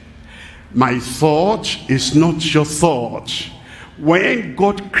 my thought is not your thought. When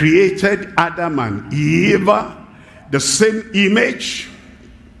God created Adam and Eve, the same image,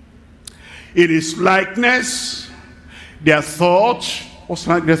 in his likeness, their thought was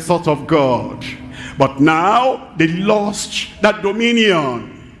like the thought of God. But now they lost that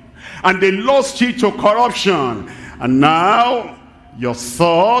dominion, and they lost it to corruption. And now your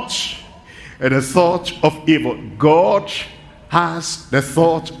thought is the thought of evil. God has the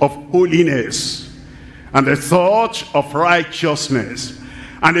thought of holiness, and the thought of righteousness,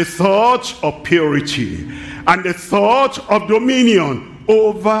 and the thought of purity, and the thought of dominion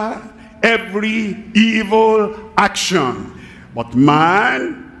over every evil action. But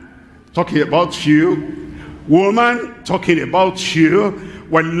man, talking about you, woman, talking about you,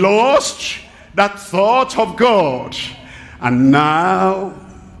 were lost that thought of God, and now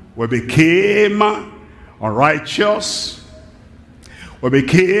we became unrighteous, we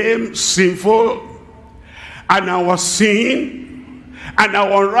became sinful, and our sin and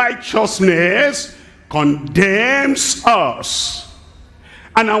our righteousness condemns us.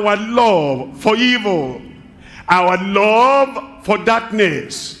 And our love for evil, our love for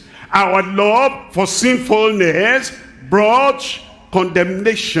darkness, our love for sinfulness brought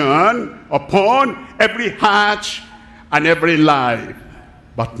condemnation upon every heart and every life.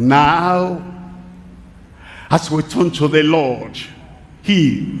 But now, as we turn to the Lord,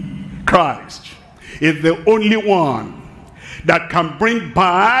 he, Christ, is the only one that can bring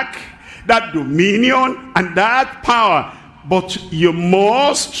back that dominion and that power. But you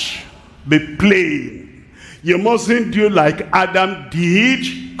must be plain. You mustn't do like Adam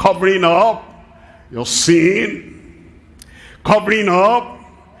did, covering up your sin, covering up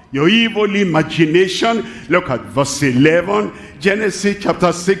your evil imagination. Look at verse 11. Genesis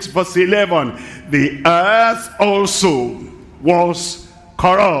chapter 6 verse 11. The earth also was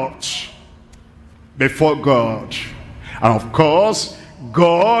corrupt before God. And of course,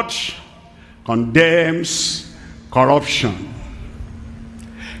 God condemns corruption.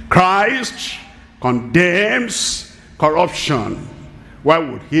 Christ condemns corruption. Why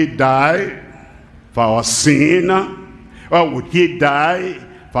would he die for our sin? Why would he die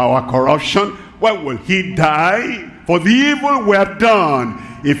for our corruption? Why will he die for the evil we have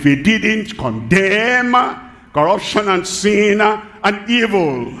done if he didn't condemn corruption and sin and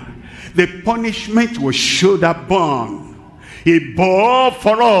evil? The punishment we should have borne, he bore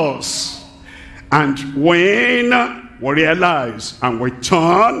for us. And when we realize and we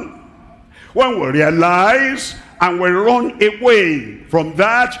turn, when we realize and we run away from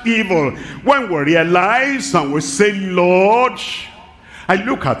that evil, when we realize and we say, Lord, I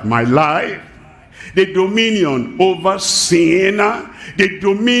look at my life, the dominion over sin, the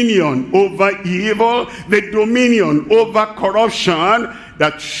dominion over evil, the dominion over corruption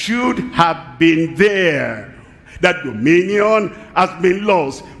that should have been there. That dominion has been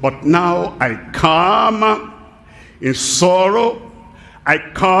lost. But now I come in sorrow. I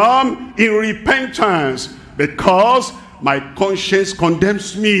come in repentance because my conscience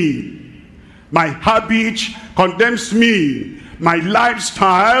condemns me. My habit condemns me. My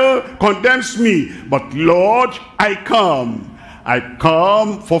lifestyle condemns me. But Lord, I come. I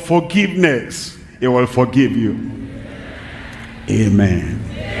come for forgiveness. He will forgive you. Amen.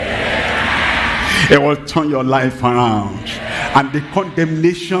 It will turn your life around. And the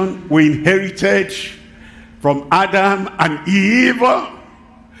condemnation we inherited from Adam and Eve,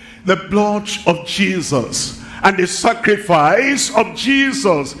 the blood of Jesus and the sacrifice of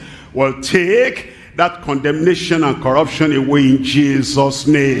Jesus will take that condemnation and corruption away in Jesus'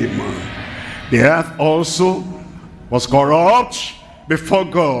 name. The earth also was corrupt before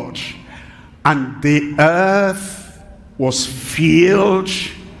God, and the earth was filled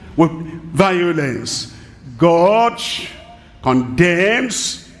with violence. God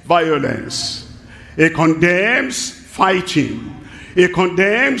condemns violence. He condemns fighting. He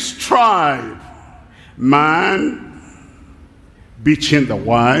condemns strife. Man beating the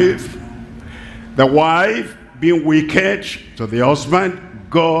wife being wicked to the husband,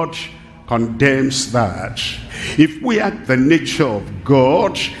 God condemns that. If we act the nature of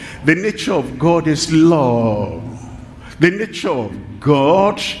God, the nature of God is love. The nature of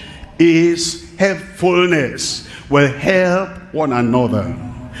God is helpfulness. We'll help one another.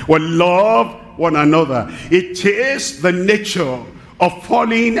 We'll love one another. It is the nature of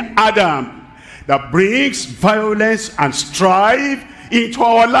fallen Adam that brings violence and strife into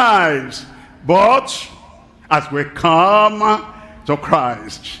our lives. But as we come to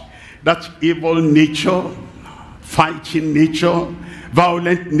Christ, that evil nature, fighting nature,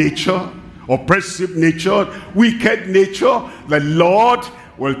 violent nature, oppressive nature, wicked nature, the Lord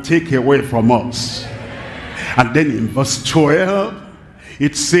will take away from us. And then in verse 12,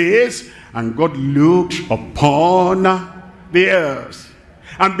 it says, and God looked upon the earth,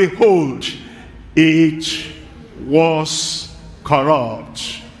 and behold, it was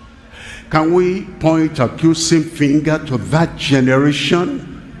corrupt. Can we point accusing finger to that generation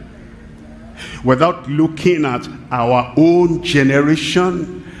without looking at our own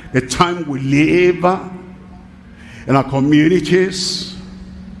generation, the time we live, in our communities,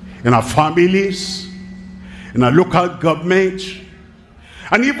 in our families, in our local government,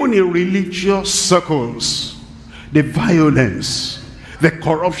 and even in religious circles? The violence, the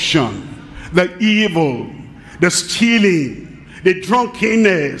corruption, the evil, the stealing, the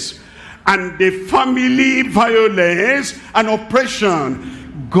drunkenness, and the family violence and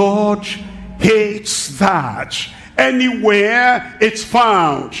oppression. God hates that anywhere it's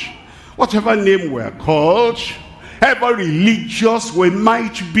found. Whatever name we're called, however religious we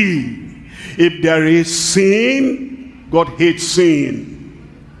might be, if there is sin, God hates sin.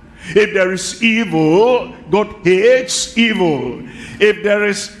 If there is evil, God hates evil. If there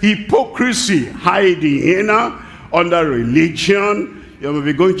is hypocrisy hiding under religion, you will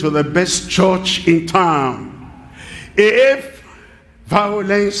be going to the best church in town. If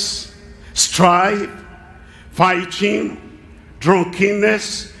violence, strife, fighting,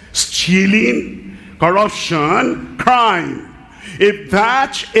 drunkenness, stealing, corruption, crime, if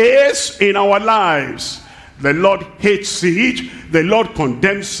that is in our lives, the Lord hates it, the Lord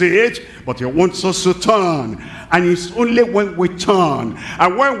condemns it, but he wants us to turn. And it's only when we turn,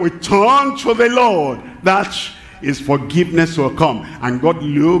 and when we turn to the Lord, that is forgiveness will come. And God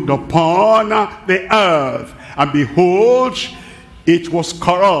looked upon the earth, and behold, it was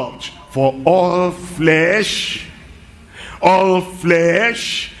corrupt, for all flesh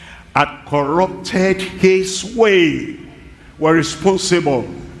had corrupted his way. We're responsible.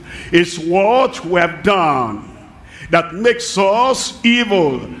 It's what we have done that makes us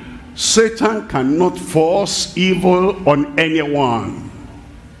evil. Satan cannot force evil on anyone.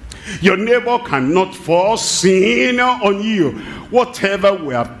 Your neighbor cannot force sin on you. Whatever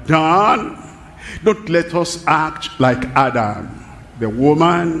we have done, don't let us act like Adam. The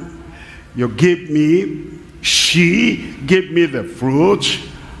woman you gave me, she gave me the fruit,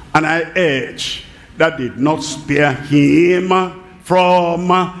 and I ate. That did not spare him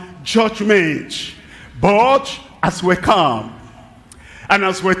from judgment. But as we come and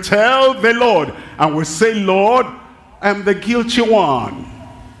as we tell the Lord and we say, Lord, I am the guilty one,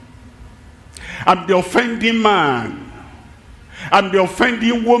 I'm the offending man, I'm the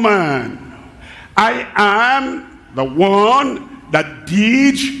offending woman, I am the one that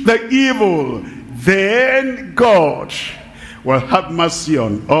did the evil, then God will have mercy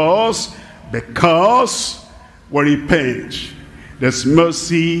on us because we repent. There's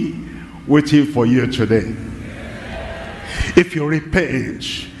mercy waiting for you today. If you repent,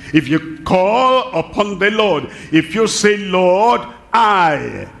 if you call upon the Lord, if you say, Lord,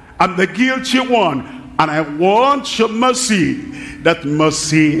 I am the guilty one, and I want your mercy, that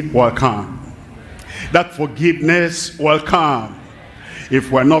mercy will come. That forgiveness will come.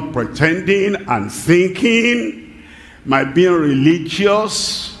 If we're not pretending and thinking, my being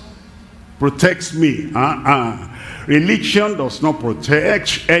religious protects me. Religion does not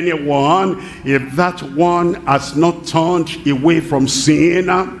protect anyone if that one has not turned away from sin,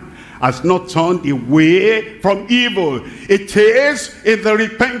 has not turned away from evil. It is in the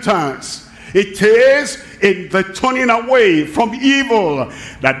repentance, it is in the turning away from evil,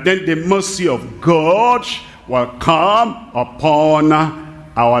 that then the mercy of God will come upon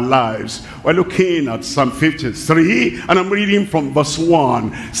our lives. We're looking at Psalm 53, and I'm reading from verse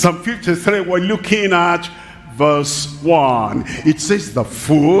 1. Psalm 53, we're looking at verse 1. It says, the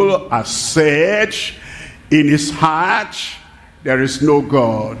fool has said in his heart, there is no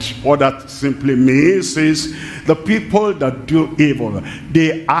God. What that simply means is the people that do evil,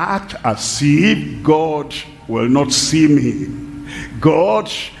 they act as if God will not see me. God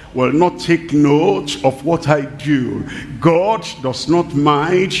will not take note of what I do. God does not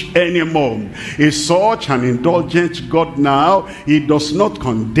mind anymore. He's such an indulgent God now. He does not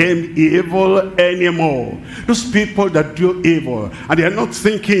condemn evil anymore. Those people that do evil, and they are not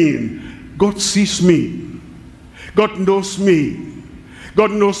thinking, God sees me, God knows me,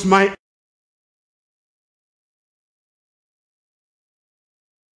 God knows my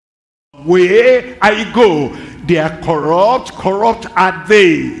way I go. They are corrupt are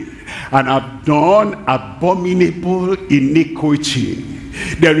they, and have done abominable iniquity.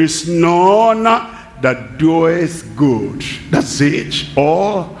 There is none that doeth good. That's it.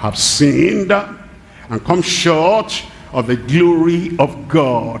 All have sinned and come short of the glory of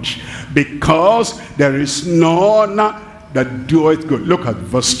God, because there is none that doeth good. Look at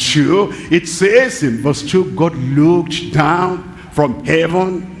verse 2. It says in verse 2, God looked down from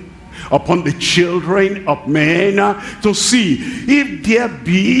heaven upon the children of men to see if there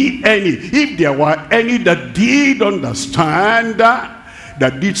be any, if there were any that did understand,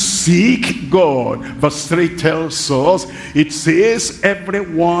 that did seek God. Verse 3 tells us, it says, every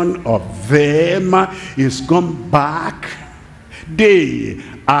one of them is gone back. They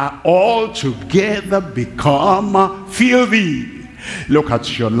are all together become filthy. Look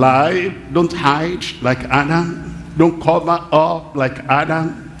at your life. Don't hide like Adam. Don't cover up like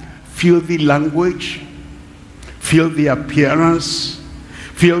Adam. Filthy language, filthy appearance,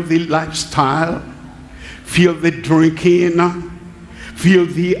 filthy lifestyle, filthy drinking,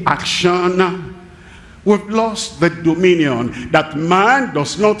 filthy action. We've lost the dominion. That man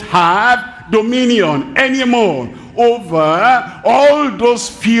does not have dominion anymore over all those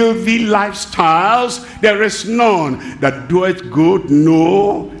filthy lifestyles, there is none that doeth good,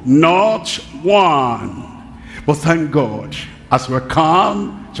 no, not one. But thank God, as we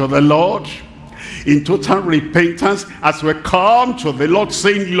come to the Lord in total repentance, as we come to the Lord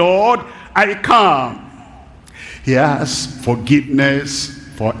saying, Lord, I come. He has forgiveness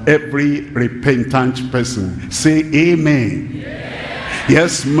for every repentant person. Say amen. Yeah.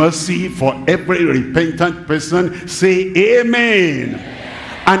 Yes, mercy for every repentant person. Say amen.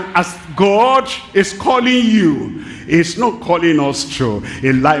 Yeah. And as God is calling you, He's not calling us to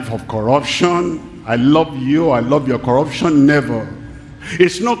a life of corruption. I love you, I love your corruption. Never.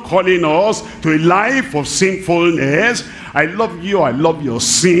 It's not calling us to a life of sinfulness. I love you, I love your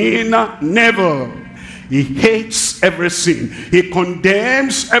sin. Never. He hates every sin. He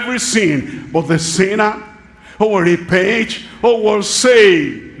condemns every sin. But the sinner who will repent, who will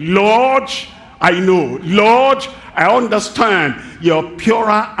say, Lord, I know. Lord, I understand. Your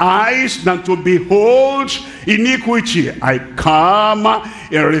purer eyes than to behold iniquity. I come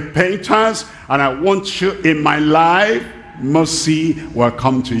in repentance, and I want you in my life. Mercy will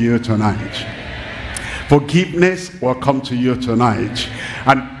come to you tonight. Forgiveness will come to you tonight.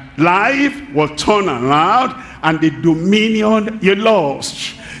 And life will turn around, and the dominion you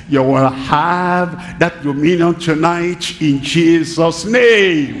lost, you will have that dominion tonight in Jesus'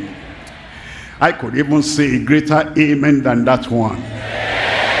 name. I could even say a greater amen than that one.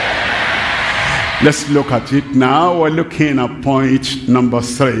 Let's look at it now. We're looking at point number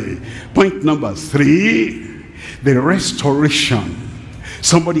 3. Point number 3, the restoration.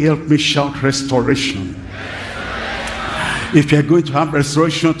 Somebody help me shout restoration. If you're going to have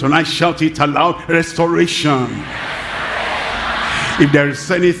restoration tonight, shout it aloud, restoration. If there is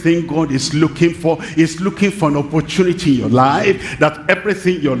anything God is looking for, He's looking for an opportunity in your life, that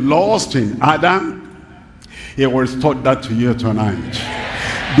everything you lost in Adam, He will restore that to you tonight.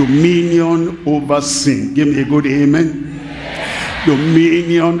 Dominion over sin. Give me a good amen.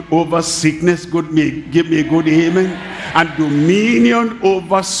 Dominion over sickness. Give me a good amen. And dominion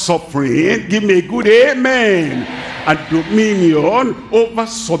over suffering. Give me a good amen. And dominion over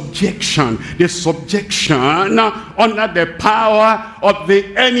subjection. The subjection under the power of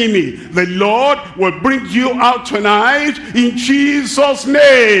the enemy. The Lord will bring you out tonight in Jesus'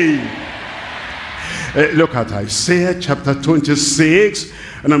 name. Look at Isaiah chapter 26,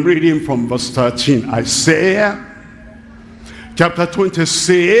 and I'm reading from verse 13. Isaiah chapter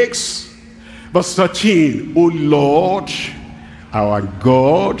 26, verse 13. O Lord, our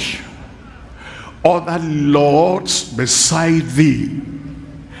God, other lords beside thee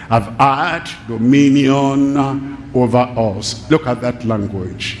have had dominion over us. Look at that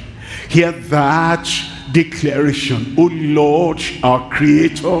language. Hear that declaration. O Lord, our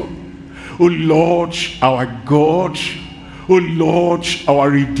creator. O Lord, our God. O Lord,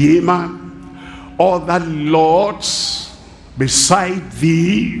 our redeemer. Other lords beside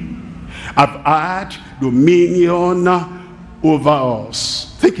thee have had dominion over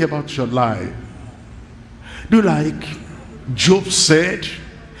us. Think about your life. Do like Job said,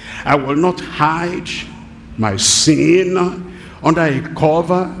 I will not hide my sin under a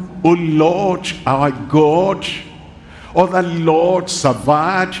cover. O Lord, our God, other lords have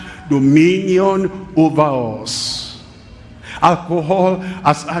had dominion over us. Alcohol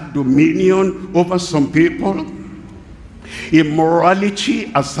has had dominion over some people. Immorality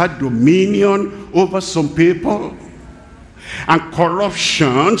has had dominion over some people. And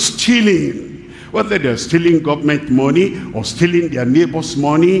corruption, stealing, whether they're stealing government money or stealing their neighbor's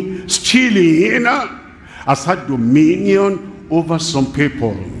money, stealing has had dominion over some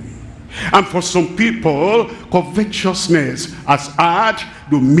people. And for some people, covetousness has had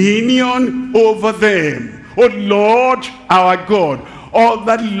dominion over them. O Lord, our God, all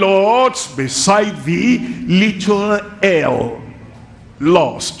the lords beside thee, little L,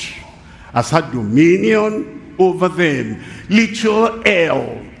 lost, has had dominion over them. Little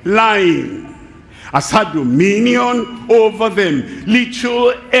L, lying, has had dominion over them.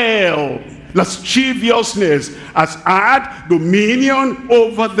 Little L, lasciviousness, has had dominion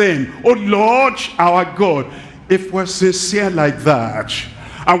over them. Oh Lord, our God, if we're sincere like that,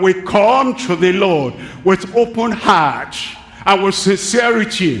 and we come to the Lord with open heart and with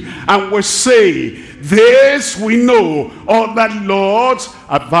sincerity, and we say, this we know, all that lords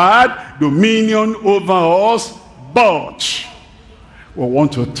have had dominion over us, but we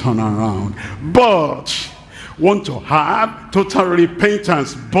want to turn around, but want to have total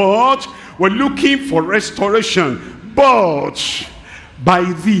repentance, but we're looking for restoration, but by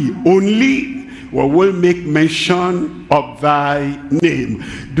thee only we will make mention of thy name.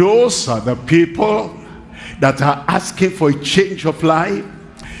 Those are the people that are asking for a change of life,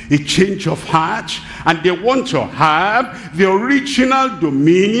 a change of heart, and they want to have the original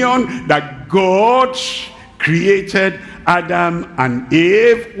dominion that God created Adam and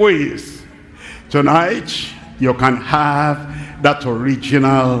Eve with. Tonight, you can have that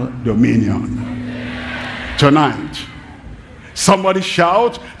original dominion. Tonight. Somebody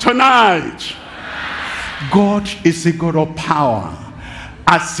shout, tonight. God is a God of power.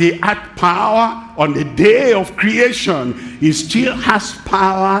 As he had power on the day of creation, he still has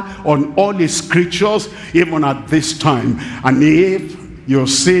power on all his creatures, even at this time. And if you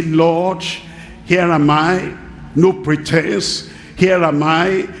say, Lord, here am I, no pretense, here am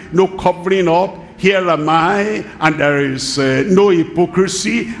I, no covering up, here am I, and there is no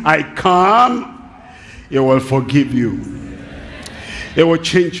hypocrisy, I come, he will forgive you. He will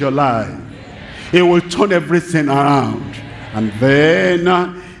change your life. He will turn everything around. And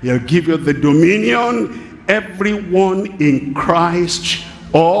then he'll give you the dominion everyone in Christ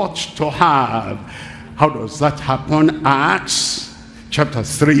ought to have. How does that happen? Acts chapter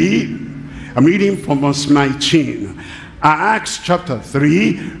 3. I'm reading from verse 19. Acts chapter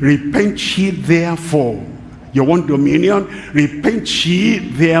 3. Repent ye therefore. You want dominion? Repent ye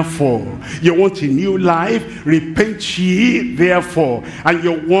therefore. You want a new life? Repent ye therefore. And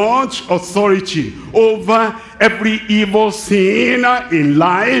you want authority over every evil sin in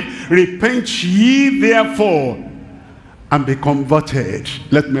life? Repent ye therefore and be converted.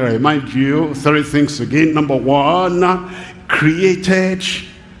 Let me remind you 3 things again. Number 1, created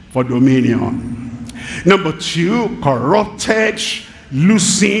for dominion. Number 2, corrupted,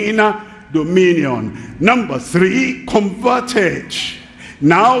 losing dominion. Number 3, converted,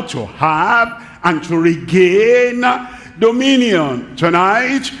 now to have and to regain dominion.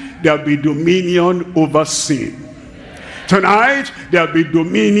 Tonight there'll be dominion over sin. Tonight there'll be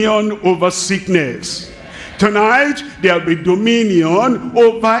dominion over sickness. Tonight there'll be dominion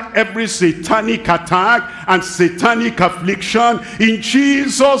over every satanic attack and satanic affliction in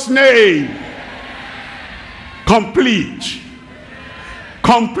Jesus' name. Complete.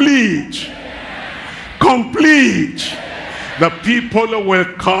 Complete. Complete. The people will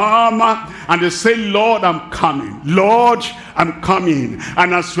come and they say, Lord, I'm coming. Lord, I'm coming.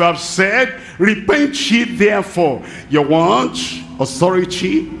 And as you have said, repent ye therefore. You want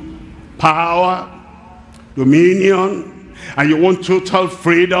authority, power, dominion, and you want total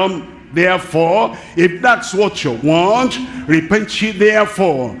freedom. Therefore, if that's what you want, repent ye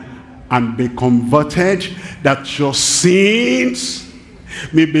therefore and be converted, that your sins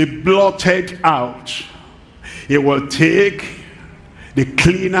may be blotted out. It will take the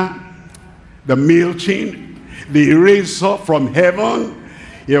cleaner, the melting, the eraser from heaven.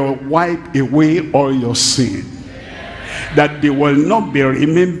 It will wipe away all your sin, that they will not be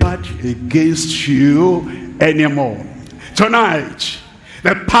remembered against you anymore. Tonight,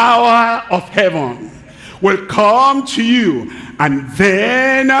 the power of heaven will come to you, and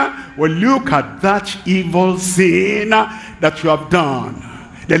then we'll look at that evil sin that you have done,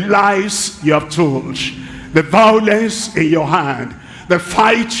 the lies you have told, the violence in your hand, the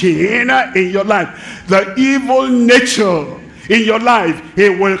fighting in your life, the evil nature in your life.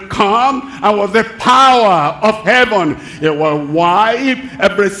 It will come, and with the power of heaven, it will wipe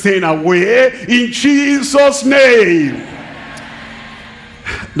everything away in Jesus' name.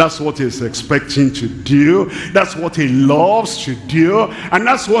 That's what he's expecting to do. That's what he loves to do. And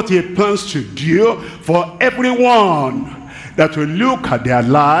that's what he plans to do for everyone that will look at their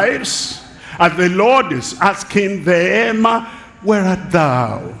lives as the Lord is asking them, where art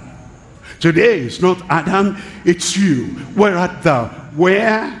thou? Today it's not Adam, it's you. Where art thou?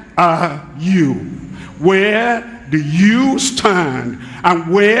 Where are you? Where do you stand?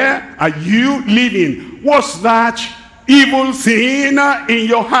 And where are you living? What's that evil thing in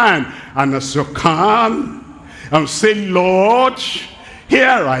your hand? And as you come and say, Lord, here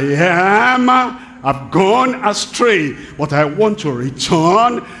I am, I've gone astray, but I want to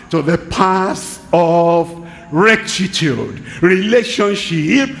return to the path of rectitude,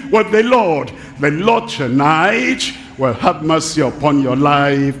 relationship with the Lord. The Lord tonight will have mercy upon your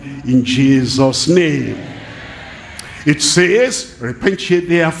life in Jesus' name. It says, repent ye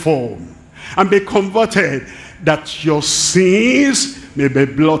therefore and be converted, that your sins may be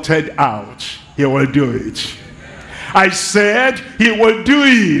blotted out. He will do it. I said he will do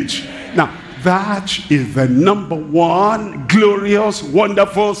it. Now, that is the number one glorious,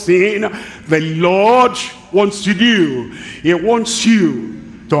 wonderful thing the Lord wants to do. He wants you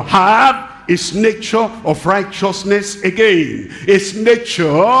to have his nature of righteousness again. His nature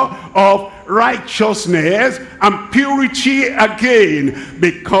of righteousness and purity again,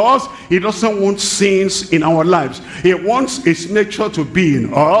 because he doesn't want sins in our lives. He wants his nature to be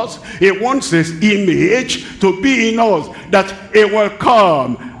in us. He wants his image to be in us, that it will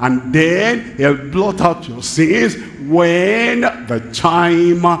come and then he'll blot out your sins when the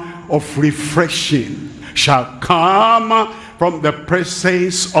time of refreshing shall come from the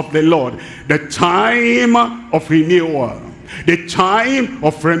presence of the Lord. The time of renewal, the time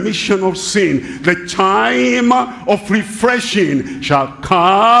of remission of sin, the time of refreshing shall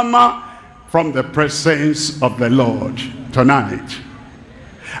come from the presence of the Lord. Tonight,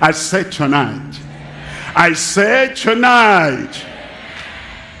 I said tonight, I said tonight,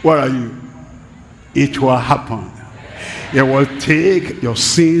 where are you? It will happen. It will take your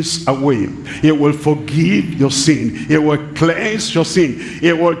sins away. It will forgive your sin. It will cleanse your sin.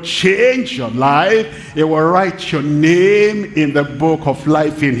 It will change your life. It will write your name in the book of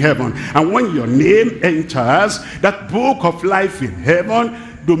life in heaven. And when your name enters that book of life in heaven,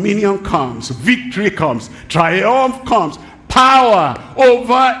 dominion comes, victory comes, triumph comes, power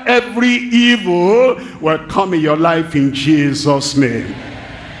over every evil will come in your life in Jesus' name.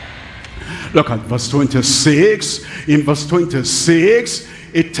 Look at verse 26. In verse 26,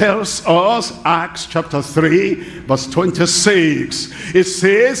 it tells us, Acts chapter 3, verse 26. It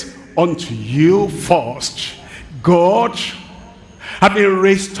says, unto you first, God, having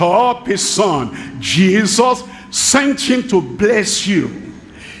raised up his son, Jesus, sent him to bless you.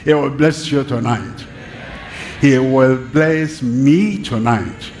 He will bless you tonight. He will bless me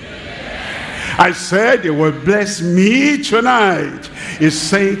tonight. I said he will bless me tonight. He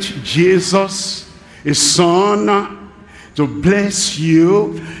sent Jesus, his son, to bless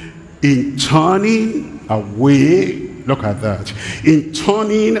you in turning away. Look at that. In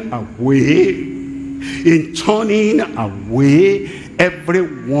turning away every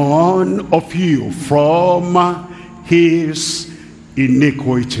one of you from his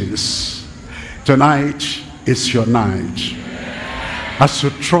iniquities. Tonight is your night. As you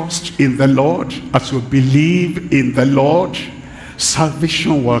trust in the Lord, as you believe in the Lord,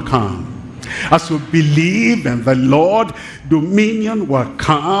 salvation will come. As you believe in the Lord, dominion will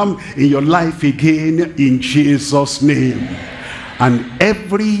come in your life again in Jesus' name. And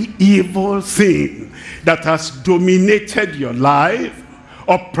every evil thing that has dominated your life,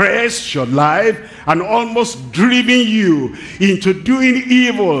 oppressed your life, and almost driven you into doing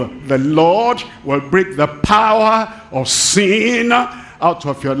evil, the Lord will break the power of sin out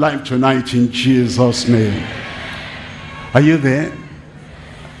of your life tonight in Jesus' name. Are you there?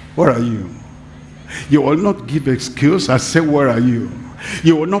 Where are you? You will not give excuse. I say, where are you?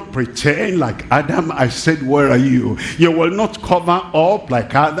 You will not pretend like Adam. I said, where are you? You will not cover up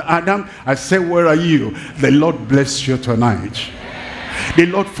like Adam. I said, where are you? The Lord bless you tonight. The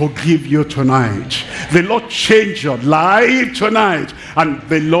Lord forgive you tonight. The Lord change your life tonight. And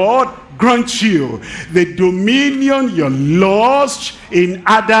the Lord grant you the dominion you lost in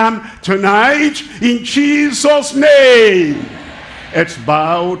Adam tonight in Jesus' name. It's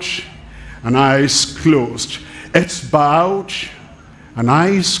bowed and eyes closed. It's bowed and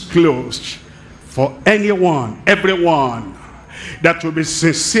eyes closed for anyone, everyone that will be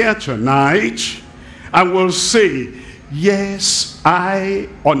sincere tonight and will say, yes, I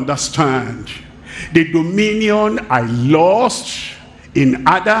understand the dominion I lost in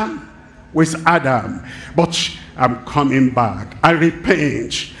Adam with Adam, but I'm coming back. I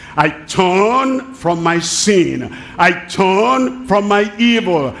repent. I turn from my sin. I turn from my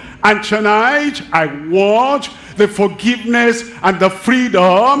evil. And tonight I want the forgiveness and the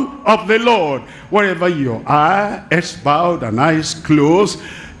freedom of the Lord. Wherever you are, heads bowed and eyes closed,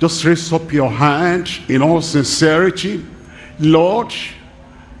 just raise up your hand in all sincerity. Lord,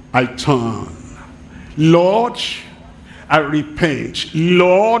 I turn. Lord, I repent.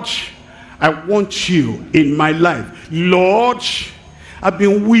 Lord, I want you in my life. Lord, I've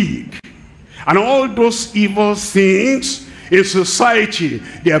been weak. And all those evil things in society,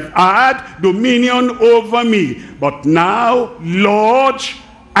 they have had dominion over me. But now, Lord,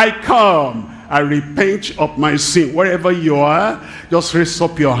 I come. I repent of my sin. Wherever you are, just raise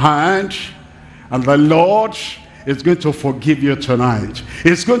up your hand. And the Lord is going to forgive you tonight.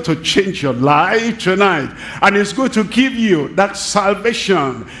 It's going to change your life tonight. And it's going to give you that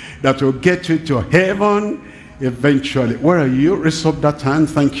salvation that will get you to heaven eventually. Where are you? Raise up that hand.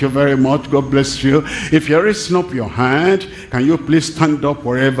 Thank you very much. God bless you. If you're raising up your hand, can you please stand up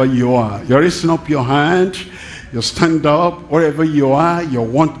wherever you are? You're raising up your hand. You stand up wherever you are. You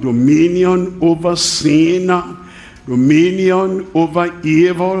want dominion over sin. dominion over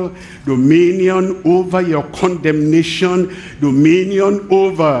evil, dominion over your condemnation, dominion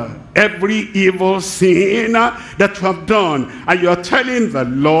over every evil sin that you have done. And you are telling the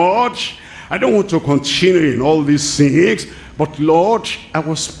Lord, I don't want to continue in all these things, but Lord, I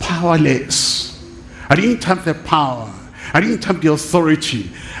was powerless. I didn't have the power. I didn't have the authority.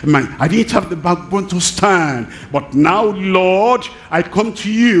 I didn't have the backbone to stand. But now, Lord, I come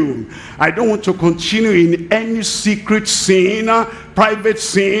to you. I don't want to continue in any secret sin, private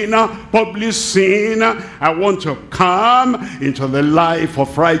sin, public sin. I want to come into the life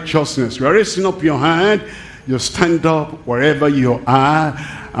of righteousness. You are raising up your hand. You stand up wherever you are,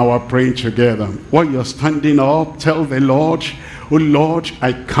 and we're praying together. While you're standing up, tell the Lord, oh Lord,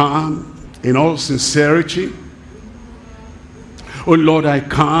 I come in all sincerity. Oh Lord, I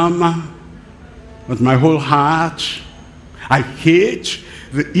come with my whole heart. I hate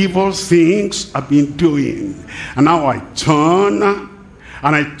the evil things I've been doing. And now I turn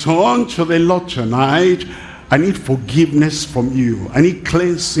to the Lord tonight. I need forgiveness from you. I need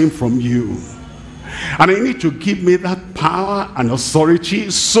cleansing from you. And I need to give me that power and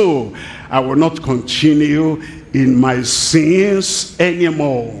authority so I will not continue in my sins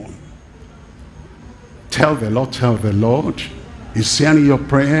anymore. Tell the Lord, tell the Lord. Is there your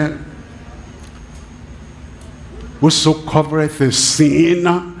prayer? Whoso covereth his sin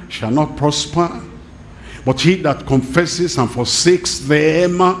shall not prosper, but he that confesses and forsakes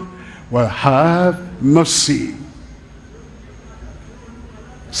them will have mercy.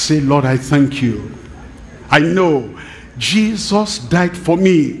 Say, Lord, I thank you. I know Jesus died for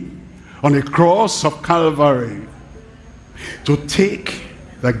me on the cross of Calvary to take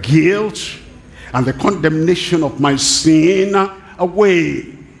the guilt and the condemnation of my sin away.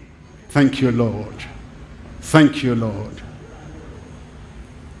 Thank you, Lord. Thank you, Lord.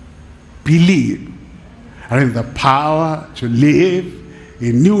 Believe and in the power to live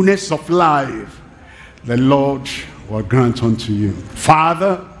in newness of life, the Lord will grant unto you.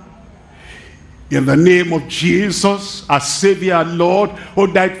 Father, in the name of Jesus, our Savior and Lord, who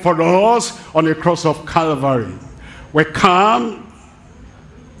died for us on the cross of Calvary, we come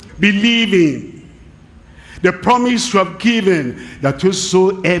believing the promise you have given that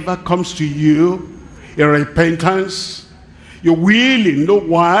whosoever comes to you in repentance, you will in no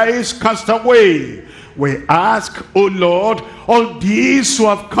wise cast away. We ask, O Lord, all these who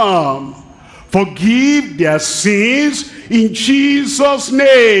have come, forgive their sins in Jesus'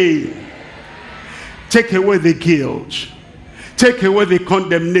 name. Take away the guilt, take away the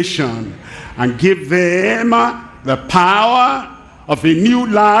condemnation, and give them the power of a new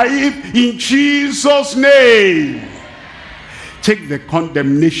life in Jesus' name. Take the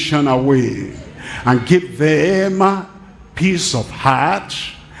condemnation away and give them peace of heart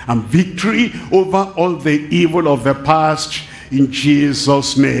and victory over all the evil of the past in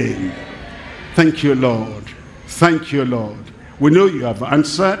Jesus' name. Thank you, Lord. Thank you, Lord. We know you have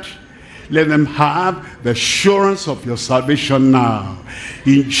answered. Let them have the assurance of your salvation now.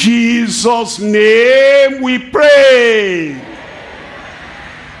 In Jesus' name we pray.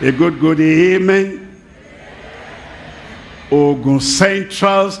 A good amen. Ogun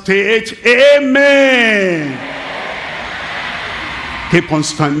Central State, amen. Keep on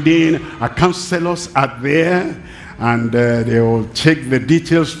standing. Our counselors are there, and they will take the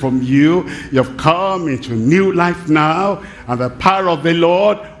details from you. You've come into new life now, and the power of the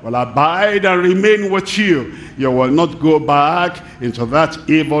Lord will abide and remain with you. You will not go back into that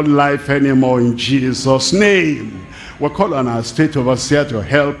evil life anymore in Jesus' name. We'll call on our state overseer to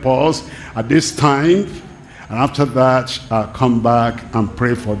help us at this time. And after that, I'll come back and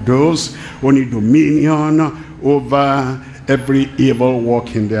pray for those who need dominion over every evil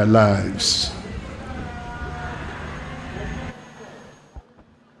work in their lives.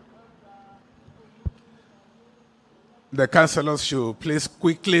 The counselors should please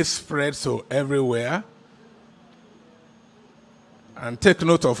quickly spread so everywhere. And take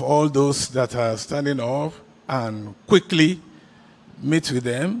note of all those that are standing up and quickly meet with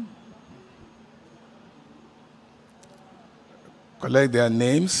them. Collect their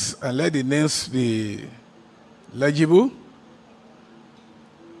names and let the names be legible.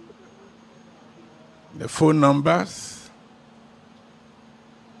 The phone numbers.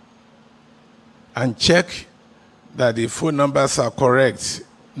 And check that the phone numbers are correct.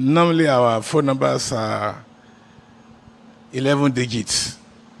 Normally our phone numbers are 11 digits.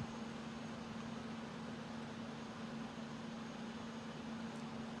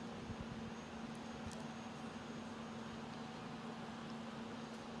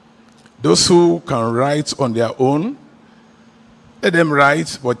 Those who can write on their own, let them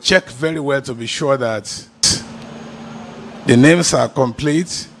write, but check very well to be sure that The names are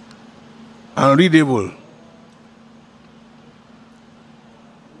complete and readable.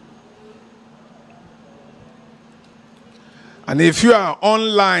 And if you are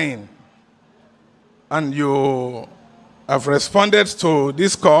online and you have responded to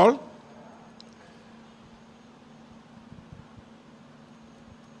this call,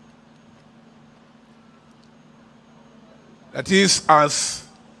 that is, as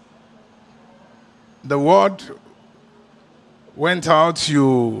the word went out,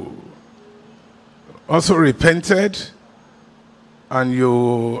 you also repented and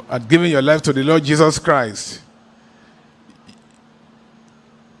you had given your life to the Lord Jesus Christ.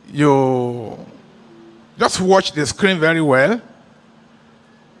 You just watch the screen very well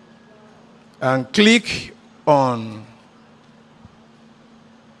and click on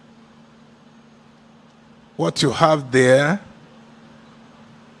what you have there.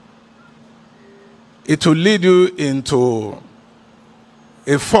 It will lead you into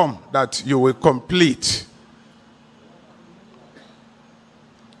a form that you will complete.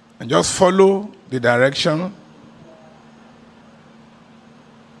 And just follow the direction.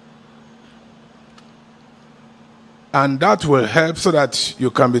 And that will help so that you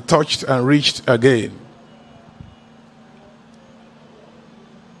can be touched and reached again.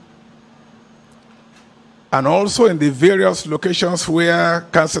 And also in the various locations where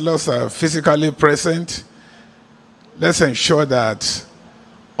counselors are physically present, let's ensure that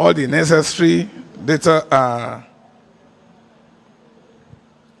all the necessary data are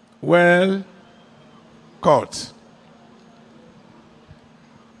well caught.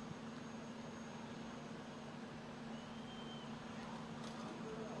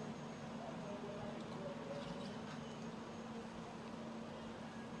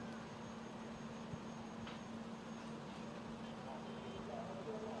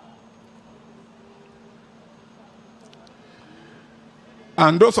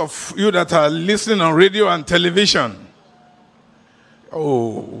 And those of you that are listening on radio and television,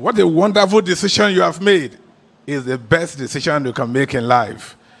 oh, what a wonderful decision you have made. It's the best decision you can make in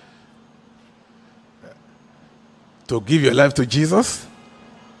life. To give your life to Jesus,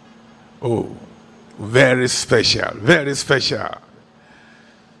 oh, very special, very special.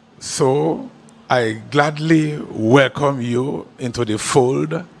 So I gladly welcome you into the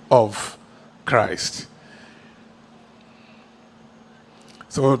fold of Christ.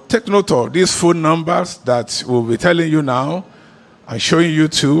 So take note of these phone numbers that we'll be telling you now and showing you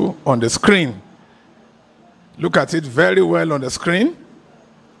too on the screen. Look at it very well on the screen.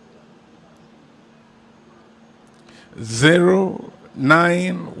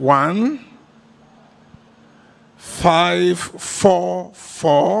 091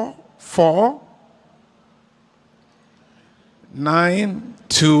 5444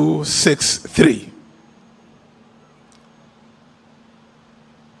 9263.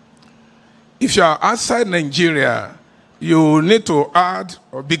 If you are outside Nigeria, you need to add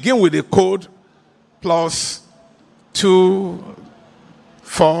or begin with the code plus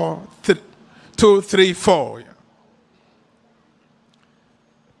 234.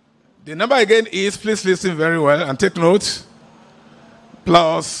 The number again is, please listen very well and take note,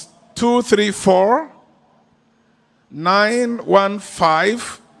 plus 234 915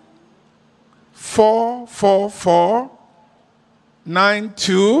 444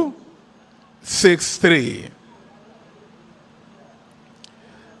 9263.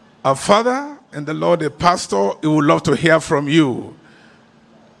 Our Father and the Lord, the pastor, he would love to hear from you.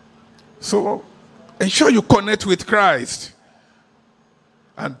 So ensure you connect with Christ.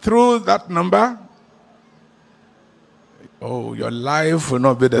 And through that number, oh, your life will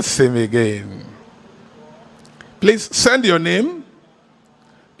not be the same again. Please send your name,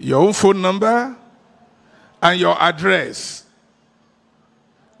 your own phone number, and your address.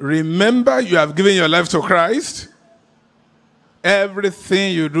 Remember, you have given your life to Christ.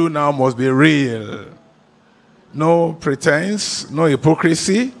 Everything you do now must be real. No pretense, no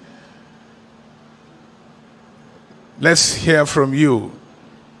hypocrisy. Let's hear from you.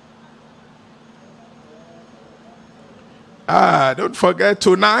 Don't forget,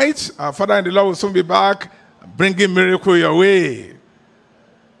 tonight, our Father and the Lord will soon be back, bringing miracle your way.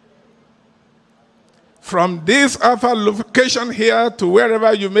 From this alpha location here to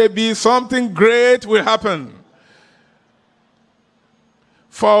wherever you may be, something great will happen.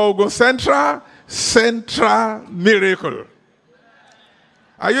 For Ogun Central, Central Miracle.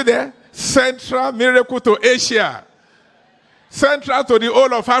 Are you there? Central Miracle to Asia. Central to the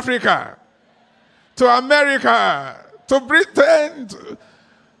whole of Africa. To America. To Britain.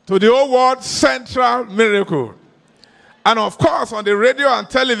 To the whole world. Central Miracle. And of course, on the radio and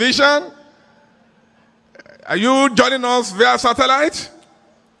television, Are you joining us via satellite?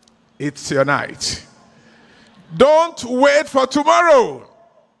 It's your night. Don't wait for tomorrow.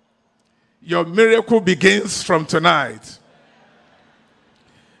 Your miracle begins from tonight.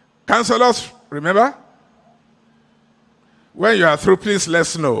 Counselors, remember? When you are through, please let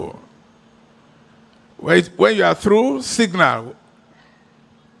us know. When you are through, signal.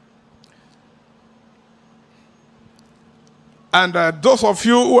 And those of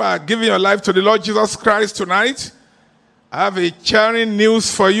you who are giving your life to the Lord Jesus Christ tonight, I have a cheering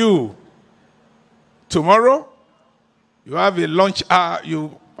news for you. Tomorrow, you have a lunch hour.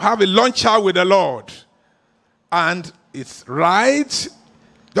 You have a lunch hour with the Lord, and it's right.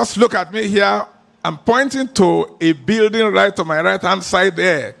 Just look at me here. I'm pointing to a building right on my right-hand side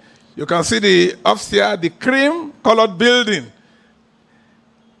there. You can see the upstairs, the cream-colored building,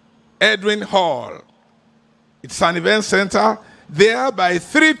 Edwin Hall. It's an event center. There by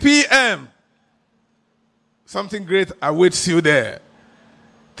 3 p.m. Something great awaits you there.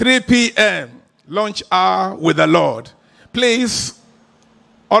 3 p.m. lunch hour with the Lord. Please,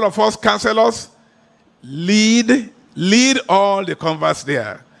 all of us counselors, lead all the converts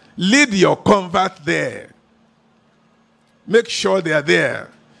there. Lead your convert there. Make sure they are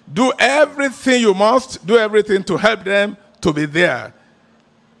there. Do everything you must. Do everything to help them to be there.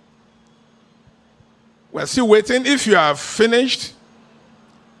 We're still waiting. If you have finished,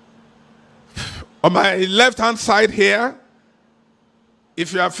 on my left-hand side here,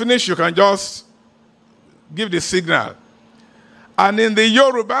 if you have finished, you can just give the signal. And in the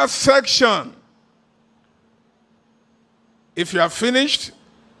Yoruba section, if you have finished,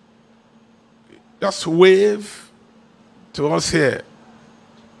 just wave to us here.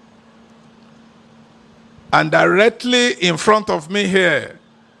 And directly in front of me here,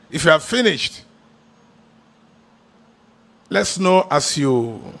 if you have finished, let's know as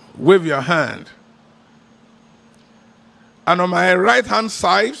you wave your hand. And on my right-hand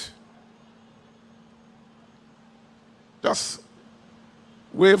side, just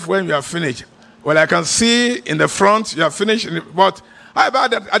wave when you are finished. Well, I can see in the front you are finished, but how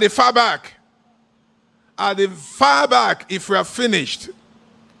about at the far back? At the far back, if you are finished,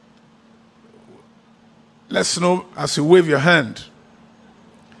 let's know as you wave your hand.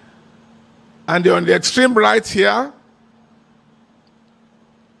 And on the extreme right here,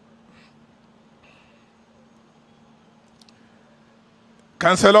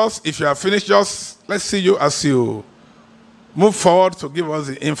 counselors, if you are finished, just let's see you as you move forward to give us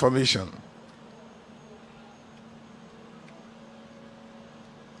the information.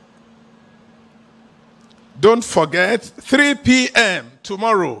 Don't forget, 3 p.m.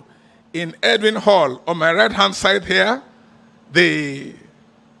 tomorrow in Edwin Hall, on my right-hand side here, the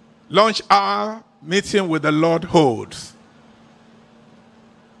lunch hour meeting with the Lord holds.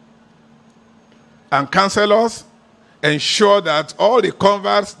 And counselors, ensure that all the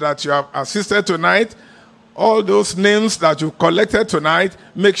converts that you have assisted tonight, all those names that you collected tonight,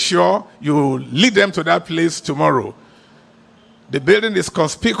 make sure you lead them to that place tomorrow. The building is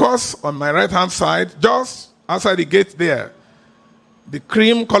conspicuous on my right-hand side, just outside the gate there. The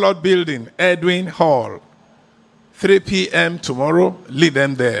cream-colored building, Edwin Hall. 3 p.m. tomorrow, lead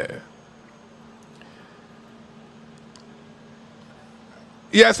them there.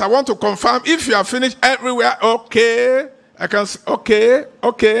 Yes, I want to confirm if you have finished everywhere, okay. I can say,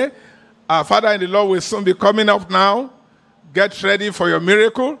 okay. Our Father in the Lord will soon be coming up now. Get ready for your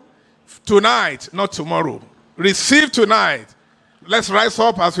miracle. Tonight, not tomorrow. Receive tonight. Let's rise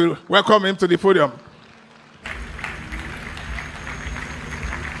up as we welcome him to the podium.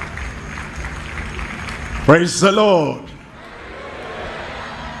 Praise the Lord.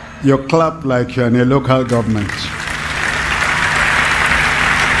 You clap like you're in a local government.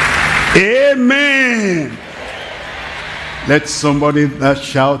 Amen. Let somebody that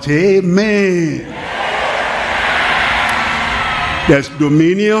shout amen. There's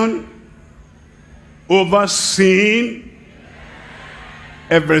dominion over sin,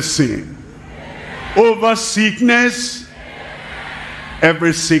 every sin. Over sickness,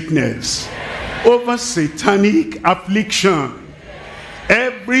 every sickness. Over satanic affliction,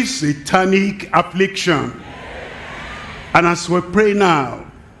 every satanic affliction. And as we pray now,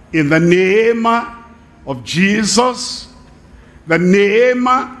 in the name of Jesus, the name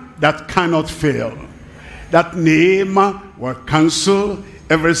that cannot fail, that name will cancel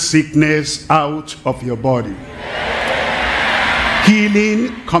every sickness out of your body.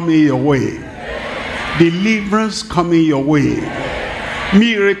 Healing coming your way. Deliverance coming your way.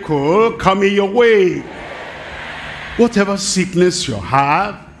 Miracle coming your way. Whatever sickness you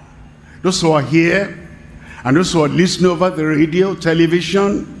have, those who are here and those who are listening over the radio,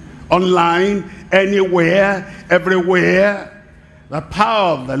 television, online, anywhere, everywhere. The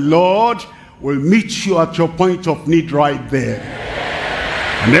power of the Lord will meet you at your point of need right there.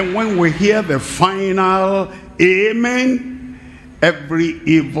 And then when we hear the final amen, every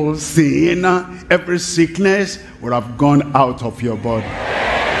evil sin, every sickness will have gone out of your body.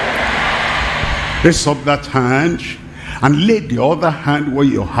 Raise up that hand and lay the other hand where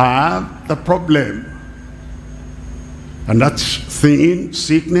you have the problem. And that thing,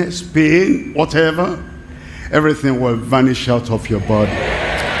 sickness, pain, whatever, everything will vanish out of your body.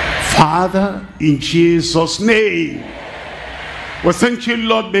 Father, in Jesus' name, we thank you,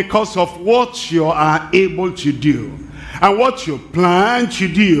 Lord, because of what you are able to do, and what you plan to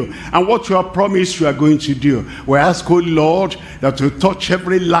do, and what you have promised you are going to do. We ask, oh Lord, that you touch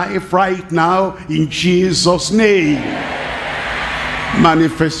every life right now in Jesus' name.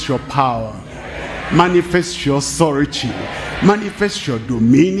 Manifest your power, manifest your authority, manifest your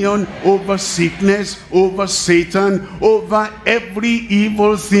dominion over sickness, over Satan, over every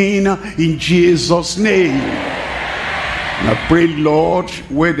evil thing in Jesus' name. And I pray, Lord,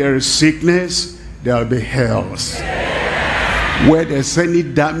 where there is sickness, there will be health. Where there's any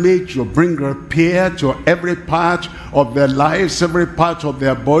damage, you bring repair to every part of their lives, every part of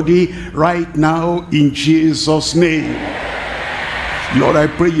their body right now in Jesus' name. Lord, I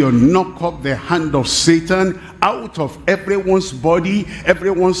pray you knock off the hand of Satan out of everyone's body,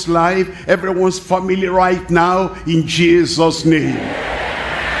 everyone's life, everyone's family right now in Jesus' name.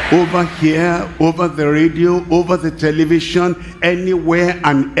 Over here, over the radio, over the television, anywhere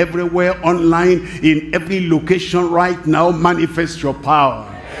and everywhere online, in every location right now, manifest your power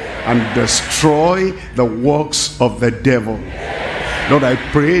and destroy the works of the devil. Lord, I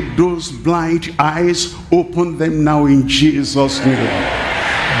pray those blind eyes, open them now in Jesus' name.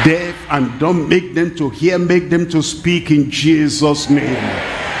 Deaf and dumb, make them to hear, make them to speak in Jesus' name.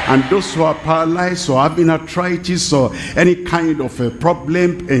 And those who are paralyzed or having arthritis or any kind of a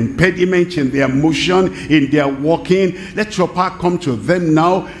problem, impediment in their motion, in their walking, let your power come to them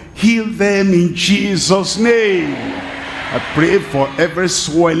now. Heal them in Jesus' name. I pray for every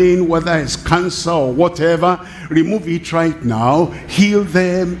swelling, whether it's cancer or whatever, remove it right now. Heal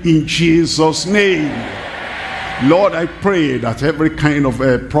them in Jesus' name. Lord, I pray that every kind of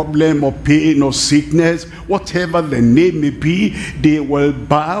a problem or pain or sickness, whatever the name may be, they will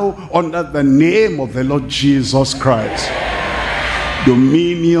bow under the name of the Lord Jesus Christ.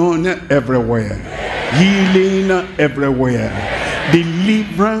 Dominion everywhere, healing everywhere,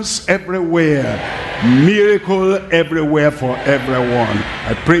 deliverance everywhere, miracle everywhere for everyone.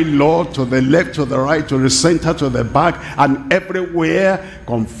 I pray, Lord, to the left, to the right, to the center, to the back, and everywhere,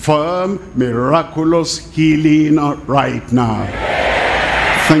 confirm miraculous healing right now.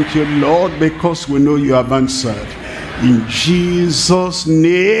 Thank you, Lord, because we know you have answered. In Jesus'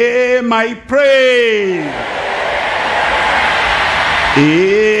 name I pray.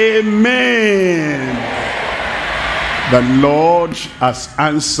 Amen. The Lord has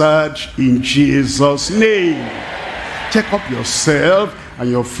answered in Jesus' name. Check up yourself and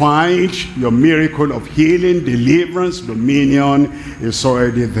you'll find your miracle of healing, deliverance, dominion is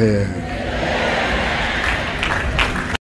already there.